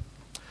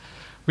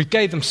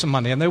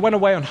 And they went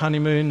away on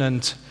honeymoon,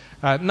 and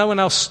no one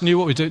else knew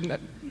what we were doing.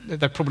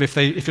 They probably,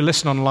 if you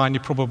listen online,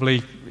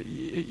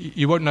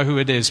 you won't know who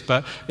it is.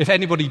 But if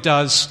anybody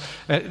does,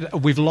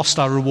 we've lost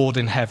our reward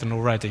in heaven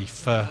already.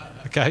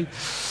 Okay.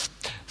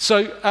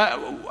 So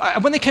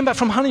when they came back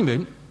from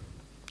honeymoon,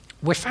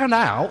 we found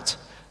out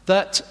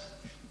that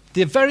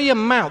the very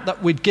amount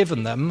that we'd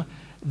given them,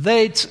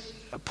 they'd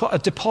put a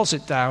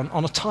deposit down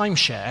on a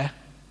timeshare,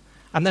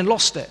 and then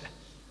lost it.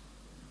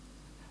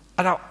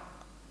 And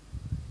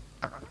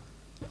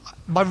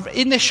my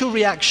initial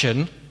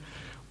reaction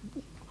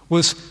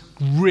was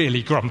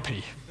really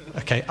grumpy.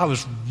 Okay, I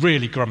was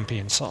really grumpy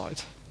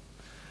inside.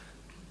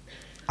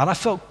 And I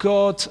felt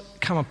God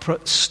come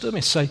and stir me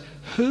and say,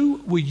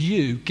 who were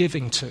you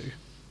giving to?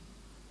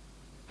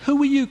 Who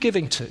were you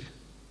giving to?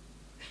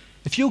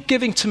 If you're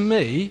giving to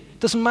me, it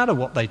doesn't matter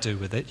what they do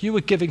with it. You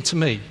were giving to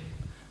me.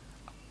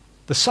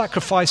 The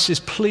sacrifice is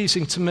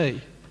pleasing to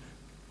me.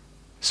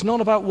 It's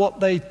not about what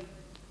they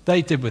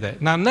did with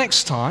it. Now,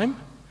 next time,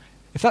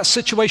 if that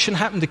situation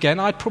happened again,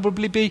 I'd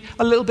probably be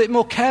a little bit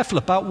more careful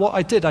about what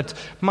I did. I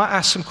might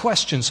ask some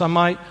questions.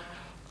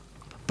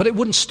 But it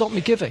wouldn't stop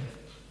me giving.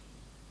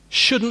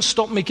 Shouldn't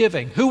stop me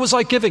giving. Who was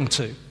I giving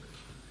to?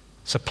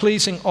 It's a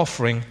pleasing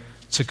offering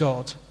to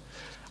God.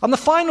 And the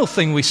final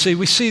thing we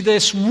see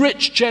this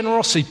rich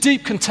generosity,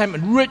 deep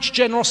contentment, rich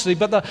generosity.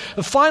 But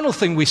the final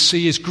thing we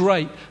see is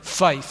great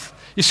faith.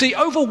 You see,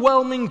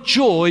 overwhelming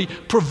joy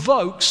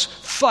provokes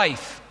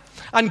faith.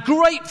 And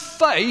great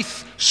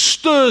faith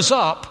stirs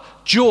up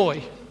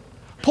joy.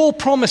 Paul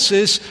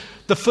promises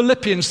the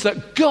Philippians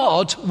that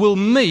God will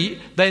meet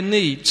their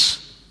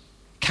needs.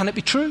 Can it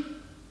be true?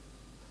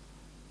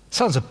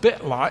 Sounds a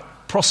bit like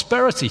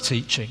prosperity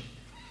teaching.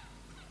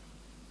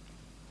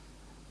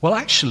 Well,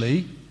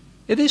 actually,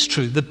 it is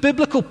true. The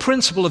biblical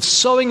principle of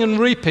sowing and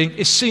reaping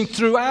is seen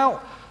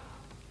throughout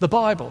the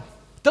Bible.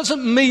 It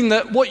doesn't mean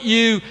that what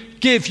you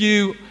give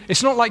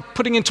it's not like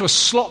putting into a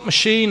slot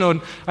machine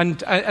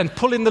and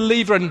pulling the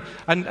lever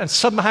and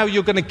somehow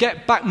you're going to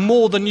get back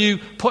more than you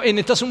put in.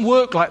 It doesn't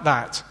work like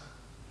that.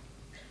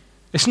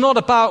 It's not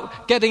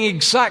about getting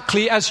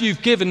exactly as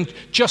you've given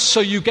just so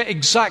you get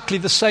exactly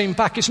the same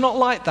back. It's not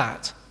like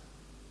that.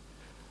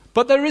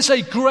 But there is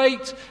a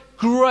great,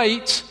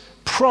 great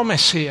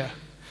promise here.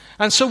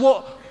 And so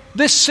what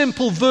this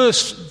simple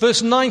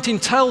verse 19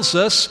 tells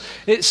us,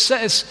 it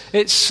says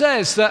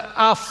that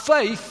our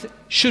faith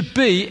should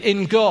be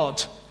in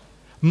God.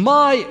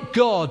 My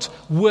God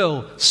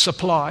will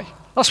supply.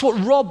 That's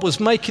what Rob was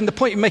making, the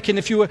point you're making.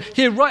 If you were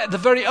here right at the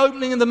very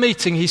opening of the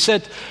meeting, he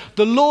said,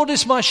 the Lord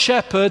is my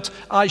shepherd,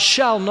 I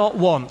shall not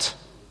want.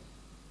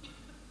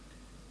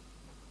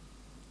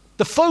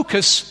 The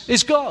focus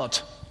is God.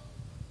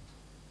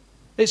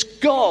 It's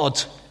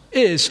God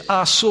is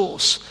our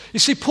source. You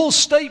see, Paul's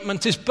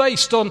statement is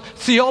based on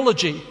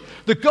theology.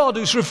 The God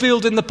who's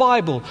revealed in the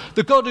Bible.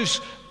 The God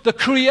who's the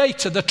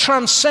creator, the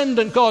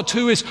transcendent God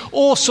who is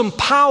awesome,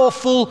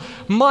 powerful,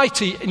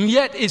 mighty, and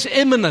yet is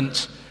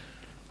immanent.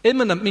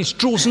 Immanent means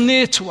draws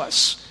near to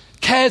us,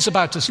 cares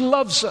about us,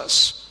 loves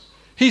us.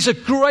 He's a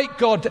great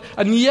God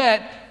and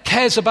yet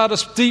cares about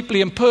us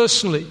deeply and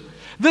personally.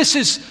 This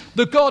is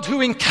the God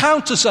who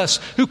encounters us,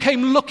 who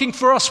came looking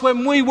for us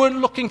when we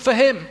weren't looking for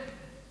him.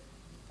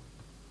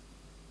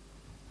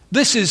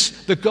 This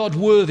is the God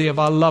worthy of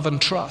our love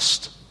and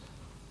trust.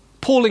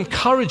 Paul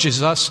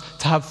encourages us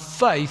to have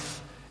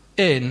faith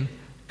in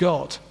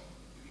God.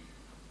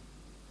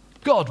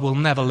 God will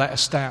never let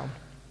us down.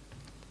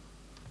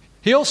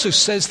 He also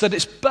says that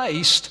it's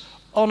based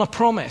on a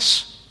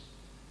promise.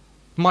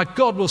 My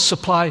God will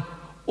supply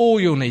all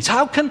your needs.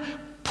 How can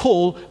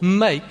Paul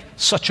make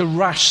such a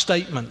rash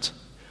statement?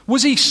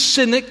 Was he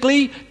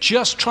cynically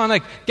just trying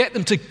to get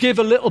them to give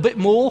a little bit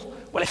more?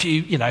 Well, if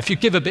you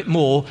give a bit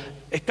more,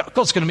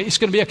 it's going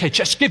to be okay.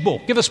 Just give more.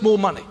 Give us more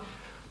money.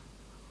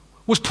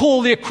 Was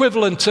Paul the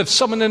equivalent of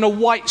someone in a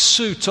white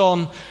suit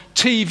on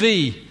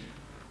TV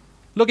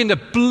looking to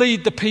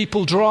bleed the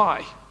people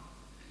dry?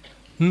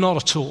 Not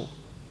at all.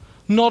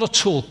 Not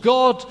at all.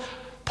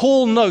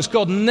 Paul knows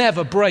God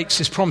never breaks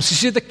his promises.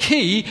 See, the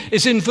key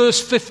is in verse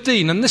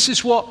 15, and this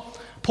is what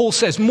Paul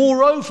says.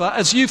 Moreover,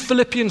 as you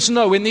Philippians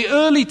know, in the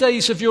early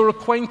days of your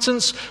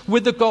acquaintance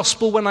with the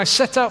gospel, when I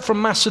set out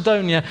from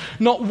Macedonia,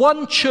 not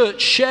one church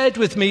shared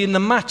with me in the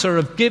matter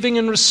of giving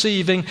and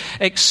receiving,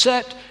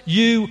 except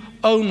you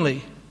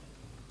only.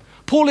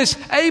 Paul is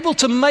able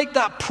to make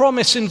that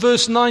promise in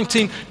verse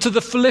 19 to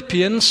the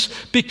Philippians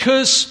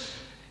because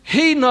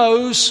he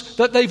knows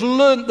that they've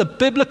learned the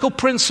biblical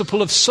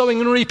principle of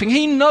sowing and reaping.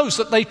 He knows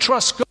that they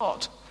trust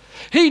God.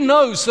 He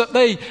knows that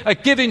they are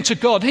giving to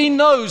God. He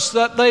knows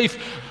that they've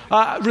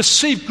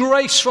received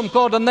grace from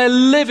God and they're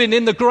living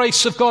in the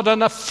grace of God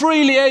and are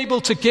freely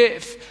able to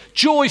give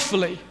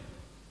joyfully.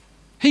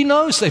 He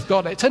knows they've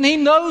got it. And he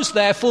knows,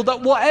 therefore,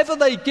 that whatever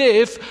they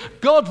give,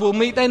 God will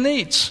meet their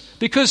needs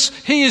because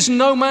he is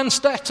no man's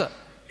debtor.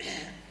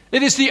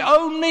 It is the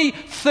only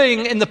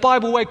thing in the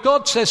Bible where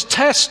God says,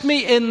 test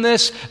me in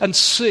this and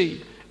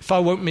see if I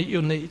won't meet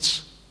your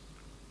needs.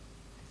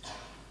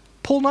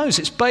 Paul knows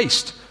it's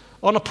based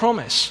on a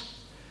promise.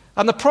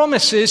 And the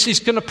promise is he's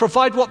going to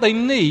provide what they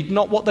need,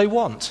 not what they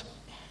want.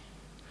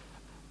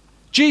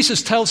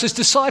 Jesus tells his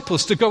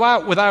disciples to go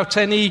out without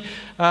any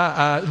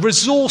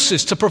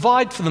resources to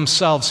provide for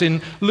themselves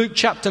in Luke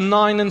chapter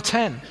 9 and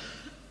 10.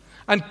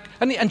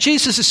 And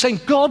Jesus is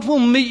saying, God will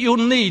meet your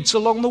needs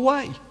along the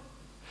way.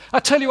 I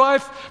tell you,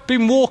 I've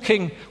been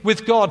walking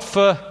with God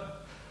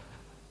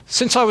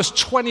since I was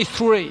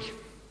 23.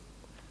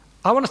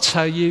 I want to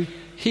tell you,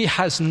 he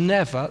has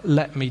never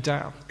let me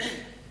down.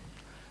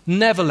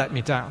 Never let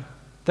me down.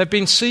 There have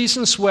been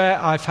seasons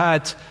where I've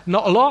had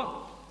not a lot,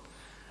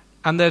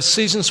 and there's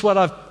seasons where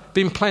I've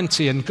been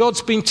plenty, and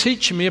God's been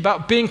teaching me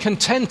about being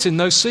content in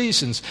those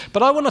seasons.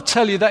 But I want to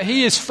tell you that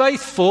he is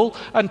faithful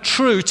and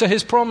true to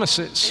his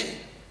promises.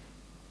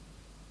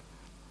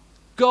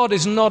 God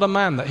is not a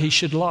man that he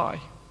should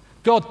lie.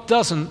 God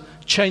doesn't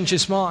change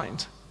his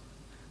mind.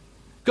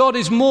 God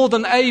is more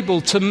than able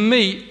to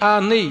meet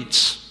our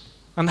needs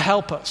and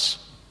help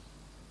us,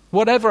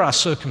 whatever our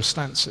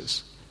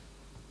circumstances.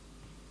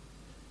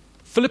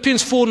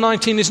 Philippians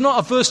 4:19 is not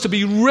a verse to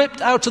be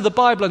ripped out of the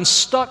Bible and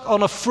stuck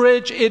on a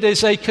fridge. It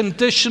is a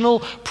conditional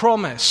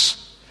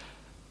promise.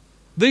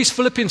 These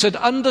Philippians had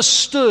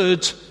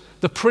understood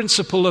the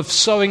principle of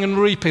sowing and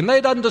reaping.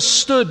 They'd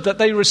understood that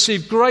they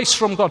received grace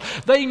from God.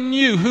 They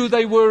knew who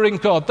they were in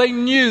God. They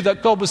knew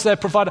that God was their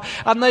provider.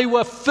 And they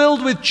were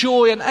filled with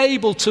joy and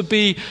able to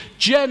be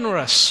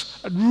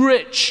generous and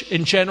rich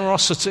in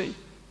generosity.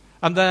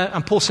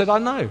 And Paul said, I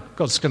know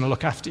God's going to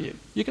look after you.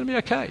 You're going to be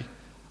okay.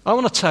 I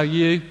want to tell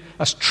you,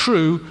 as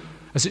true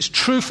as it's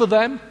true for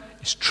them,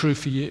 it's true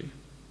for you.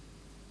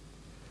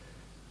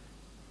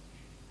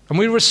 And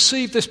we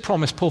receive this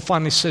promise, Paul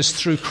finally says,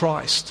 through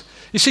Christ.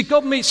 You see,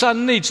 God meets our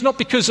needs not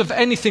because of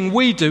anything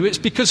we do, it's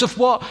because of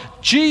what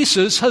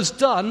Jesus has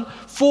done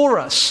for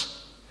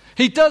us.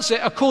 He does it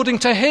according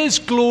to his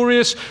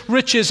glorious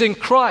riches in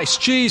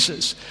Christ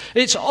Jesus.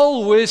 It's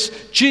always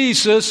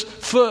Jesus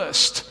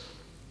first.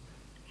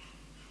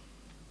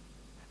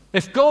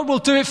 If God will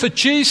do it for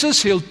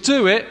Jesus, he'll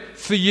do it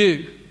for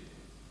you.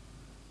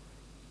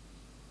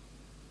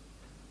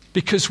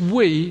 Because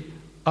we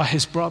are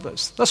his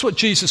brothers. That's what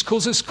Jesus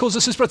calls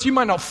us his brothers. You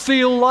might not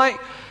feel like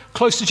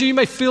close to you. You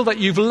may feel that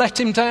you've let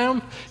him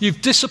down.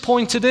 You've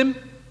disappointed him.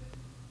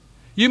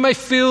 You may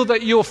feel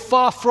that you're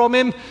far from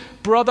him.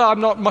 Brother,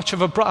 I'm not much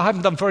of a brother. I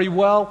haven't done very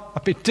well.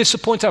 I've been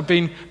disappointed. I've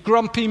been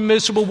grumpy,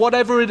 miserable,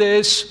 whatever it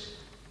is.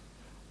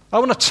 I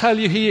want to tell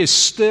you, he is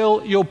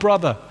still your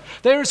brother.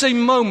 There is a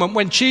moment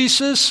when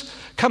Jesus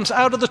comes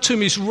out of the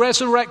tomb. He's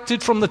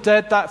resurrected from the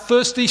dead that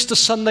first Easter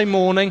Sunday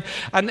morning,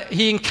 and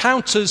he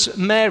encounters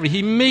Mary.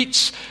 He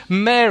meets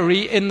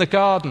Mary in the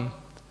garden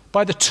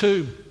by the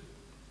tomb.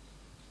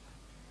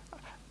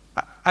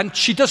 And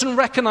she doesn't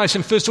recognize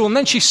him first of all, and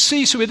then she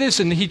sees who it is,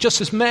 and he just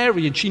says,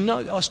 Mary, and she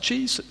knows, oh, it's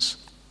Jesus.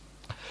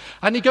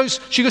 And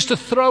she goes to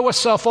throw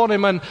herself on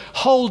him and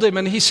hold him,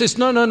 and he says,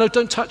 no,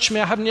 don't touch me,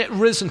 I haven't yet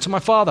risen to my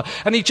Father.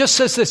 And he just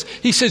says this,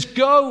 he says,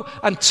 go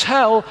and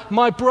tell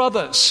my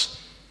brothers.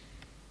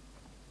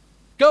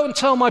 Go and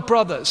tell my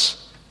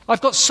brothers.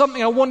 I've got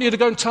something I want you to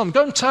go and tell them.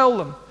 Go and tell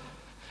them.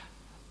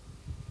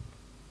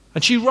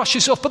 And she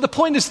rushes off. But the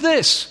point is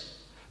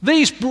this,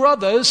 these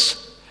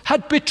brothers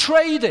had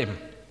betrayed him.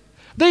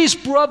 These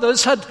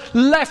brothers had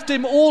left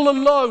him all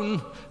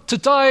alone to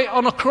die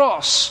on a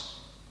cross.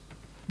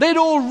 They'd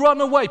all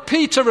run away.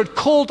 Peter had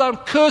called down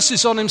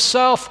curses on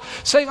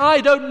himself, saying,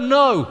 I don't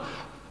know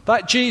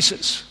that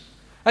Jesus.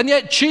 And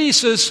yet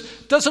Jesus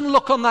doesn't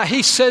look on that.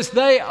 He says,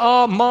 they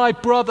are my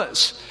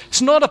brothers.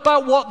 It's not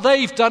about what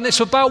they've done. It's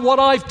about what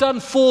I've done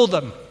for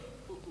them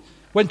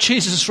when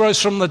Jesus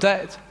rose from the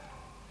dead.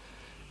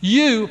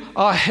 You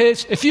are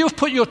his. If you have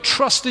put your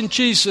trust in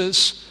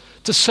Jesus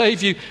to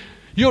save you,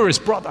 you're his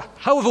brother,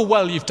 however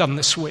well you've done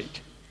this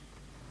week.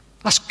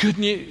 That's good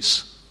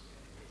news.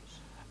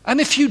 And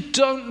if you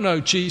don't know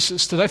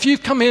Jesus today, if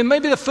you've come here,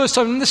 maybe the first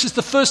time, and this is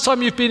the first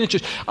time you've been in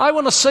church, I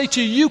want to say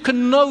to you, you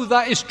can know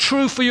that is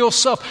true for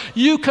yourself.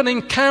 You can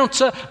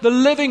encounter the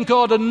living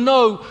God and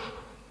know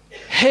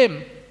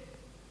him.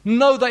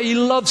 Know that he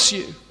loves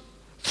you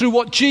through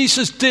what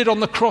Jesus did on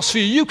the cross for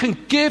you. You can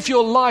give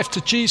your life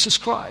to Jesus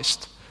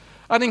Christ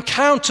and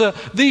encounter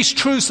these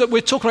truths that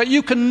we're talking about.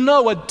 You can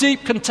know a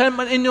deep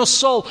contentment in your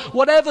soul,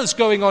 whatever's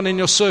going on in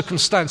your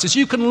circumstances.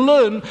 You can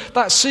learn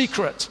that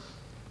secret.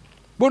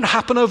 Won't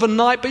happen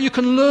overnight, but you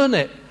can learn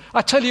it.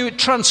 I tell you, it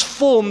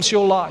transforms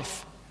your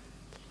life.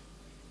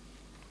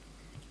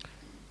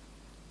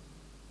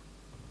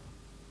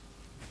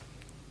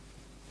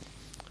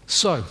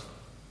 So,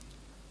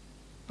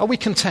 are we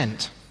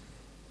content?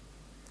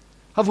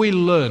 Have we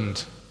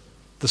learned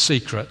the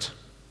secret?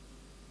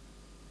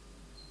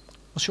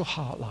 What's your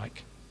heart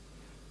like?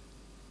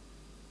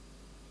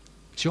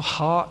 Is your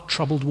heart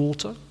troubled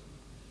water?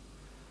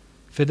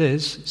 If it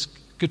is, it's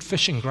good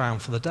fishing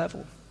ground for the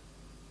devil.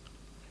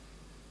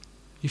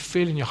 You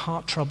feeling your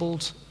heart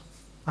troubled,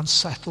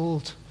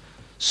 unsettled,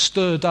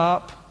 stirred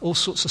up, all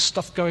sorts of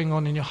stuff going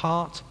on in your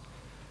heart?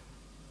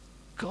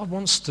 God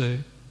wants to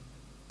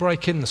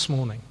break in this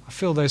morning. I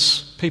feel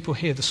there's people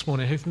here this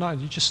morning who've known,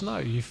 you just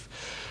know.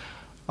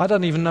 I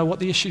don't even know what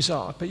the issues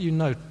are, but you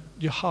know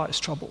your heart is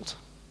troubled.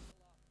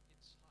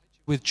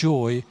 With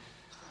joy,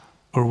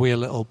 or are we a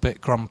little bit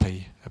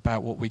grumpy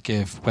about what we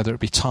give, whether it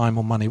be time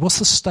or money? What's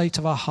the state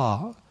of our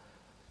heart?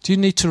 Do you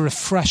need to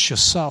refresh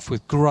yourself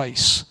with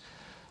grace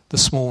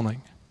this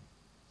morning?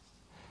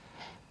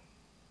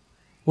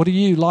 What are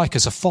you like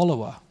as a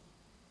follower?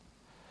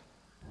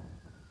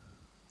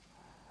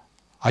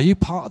 Are you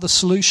part of the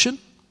solution?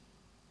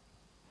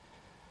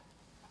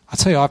 I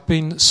tell you, I've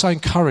been so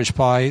encouraged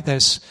by,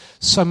 there's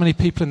so many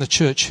people in the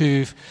church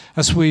who,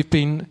 as we've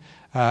been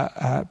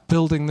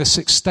building this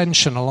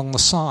extension along the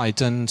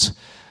side, and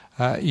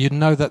you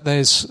know that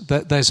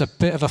there's a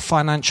bit of a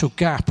financial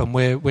gap, and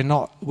we're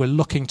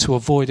looking to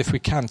avoid, if we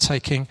can,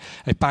 taking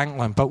a bank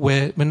loan, but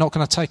we're not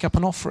going to take up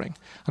an offering.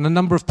 And a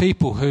number of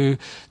people who,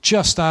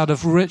 just out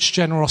of rich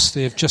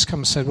generosity, have just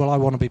come and said, well, I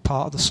want to be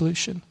part of the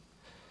solution.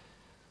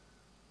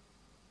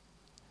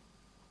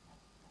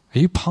 Are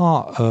you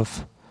part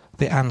of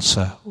the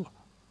answer?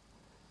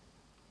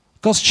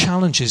 God's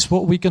challenge is,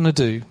 what are we going to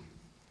do?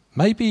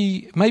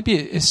 Maybe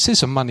it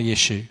is a money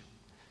issue.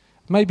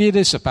 Maybe it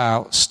is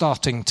about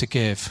starting to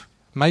give.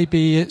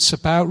 Maybe it's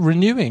about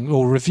renewing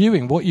or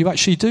reviewing what you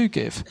actually do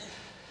give.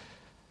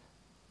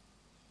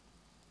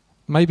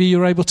 Maybe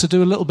you're able to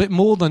do a little bit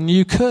more than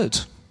you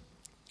could.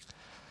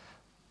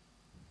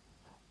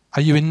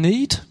 Are you in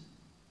need?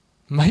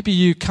 Maybe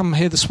you come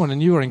here this morning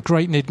and you are in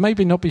great need.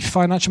 Maybe not be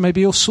financial,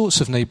 maybe all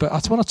sorts of need. But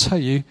I want to tell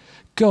you,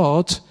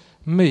 God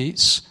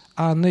meets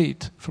our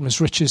need from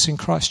his riches in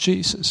Christ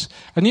Jesus.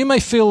 And you may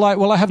feel like,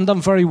 well, I haven't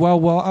done very well.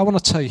 Well, I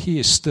want to tell you, he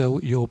is still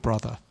your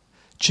brother.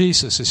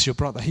 Jesus is your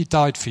brother. He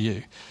died for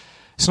you.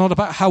 It's not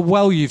about how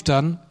well you've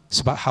done.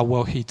 It's about how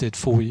well he did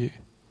for you.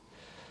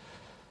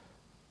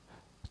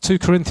 2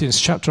 Corinthians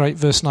chapter 8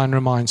 verse 9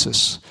 reminds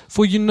us,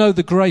 for you know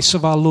the grace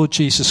of our Lord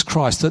Jesus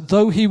Christ, that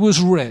though he was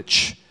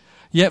rich,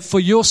 yet for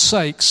your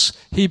sakes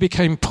he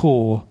became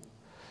poor,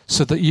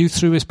 so that you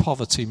through his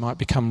poverty might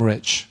become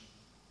rich.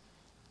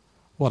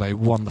 What a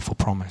wonderful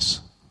promise.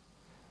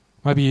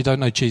 Maybe you don't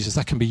know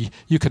Jesus.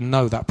 You can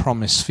know that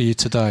promise for you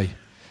today.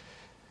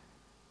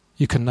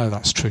 You can know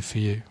that's true for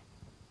you.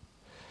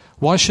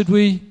 Why should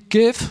we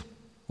give?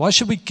 Why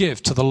should we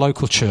give to the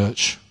local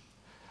church?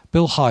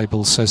 Bill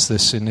Hybels says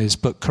this in his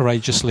book,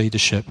 Courageous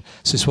Leadership.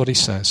 This is what he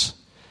says.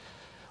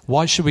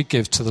 Why should we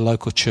give to the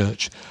local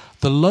church?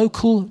 The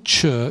local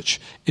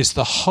church is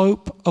the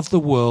hope of the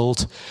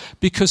world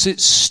because it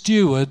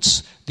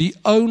stewards the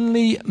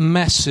only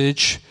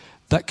message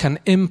that can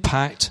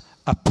impact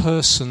a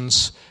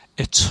person's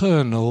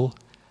eternal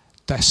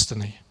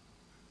destiny.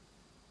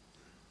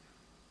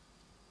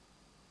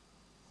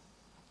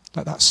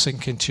 Let that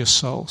sink into your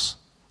souls.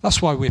 That's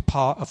why we're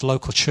part of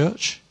local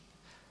church.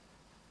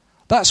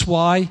 That's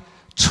why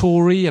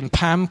Tori and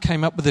Pam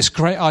came up with this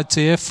great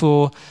idea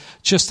for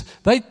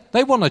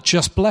they want to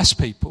just bless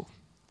people.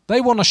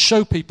 They want to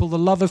show people the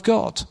love of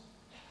God.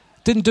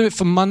 Didn't do it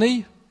for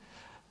money.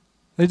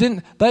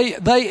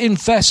 They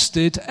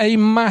invested a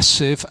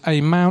massive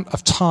amount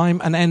of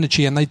time and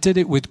energy, and they did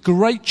it with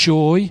great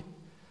joy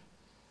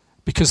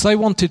because they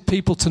wanted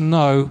people to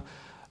know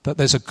that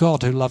there's a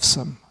God who loves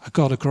them, a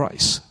God of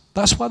grace.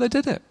 That's why they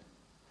did it.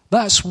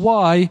 That's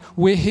why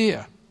we're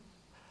here.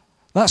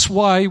 That's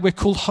why we're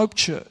called Hope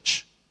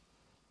Church.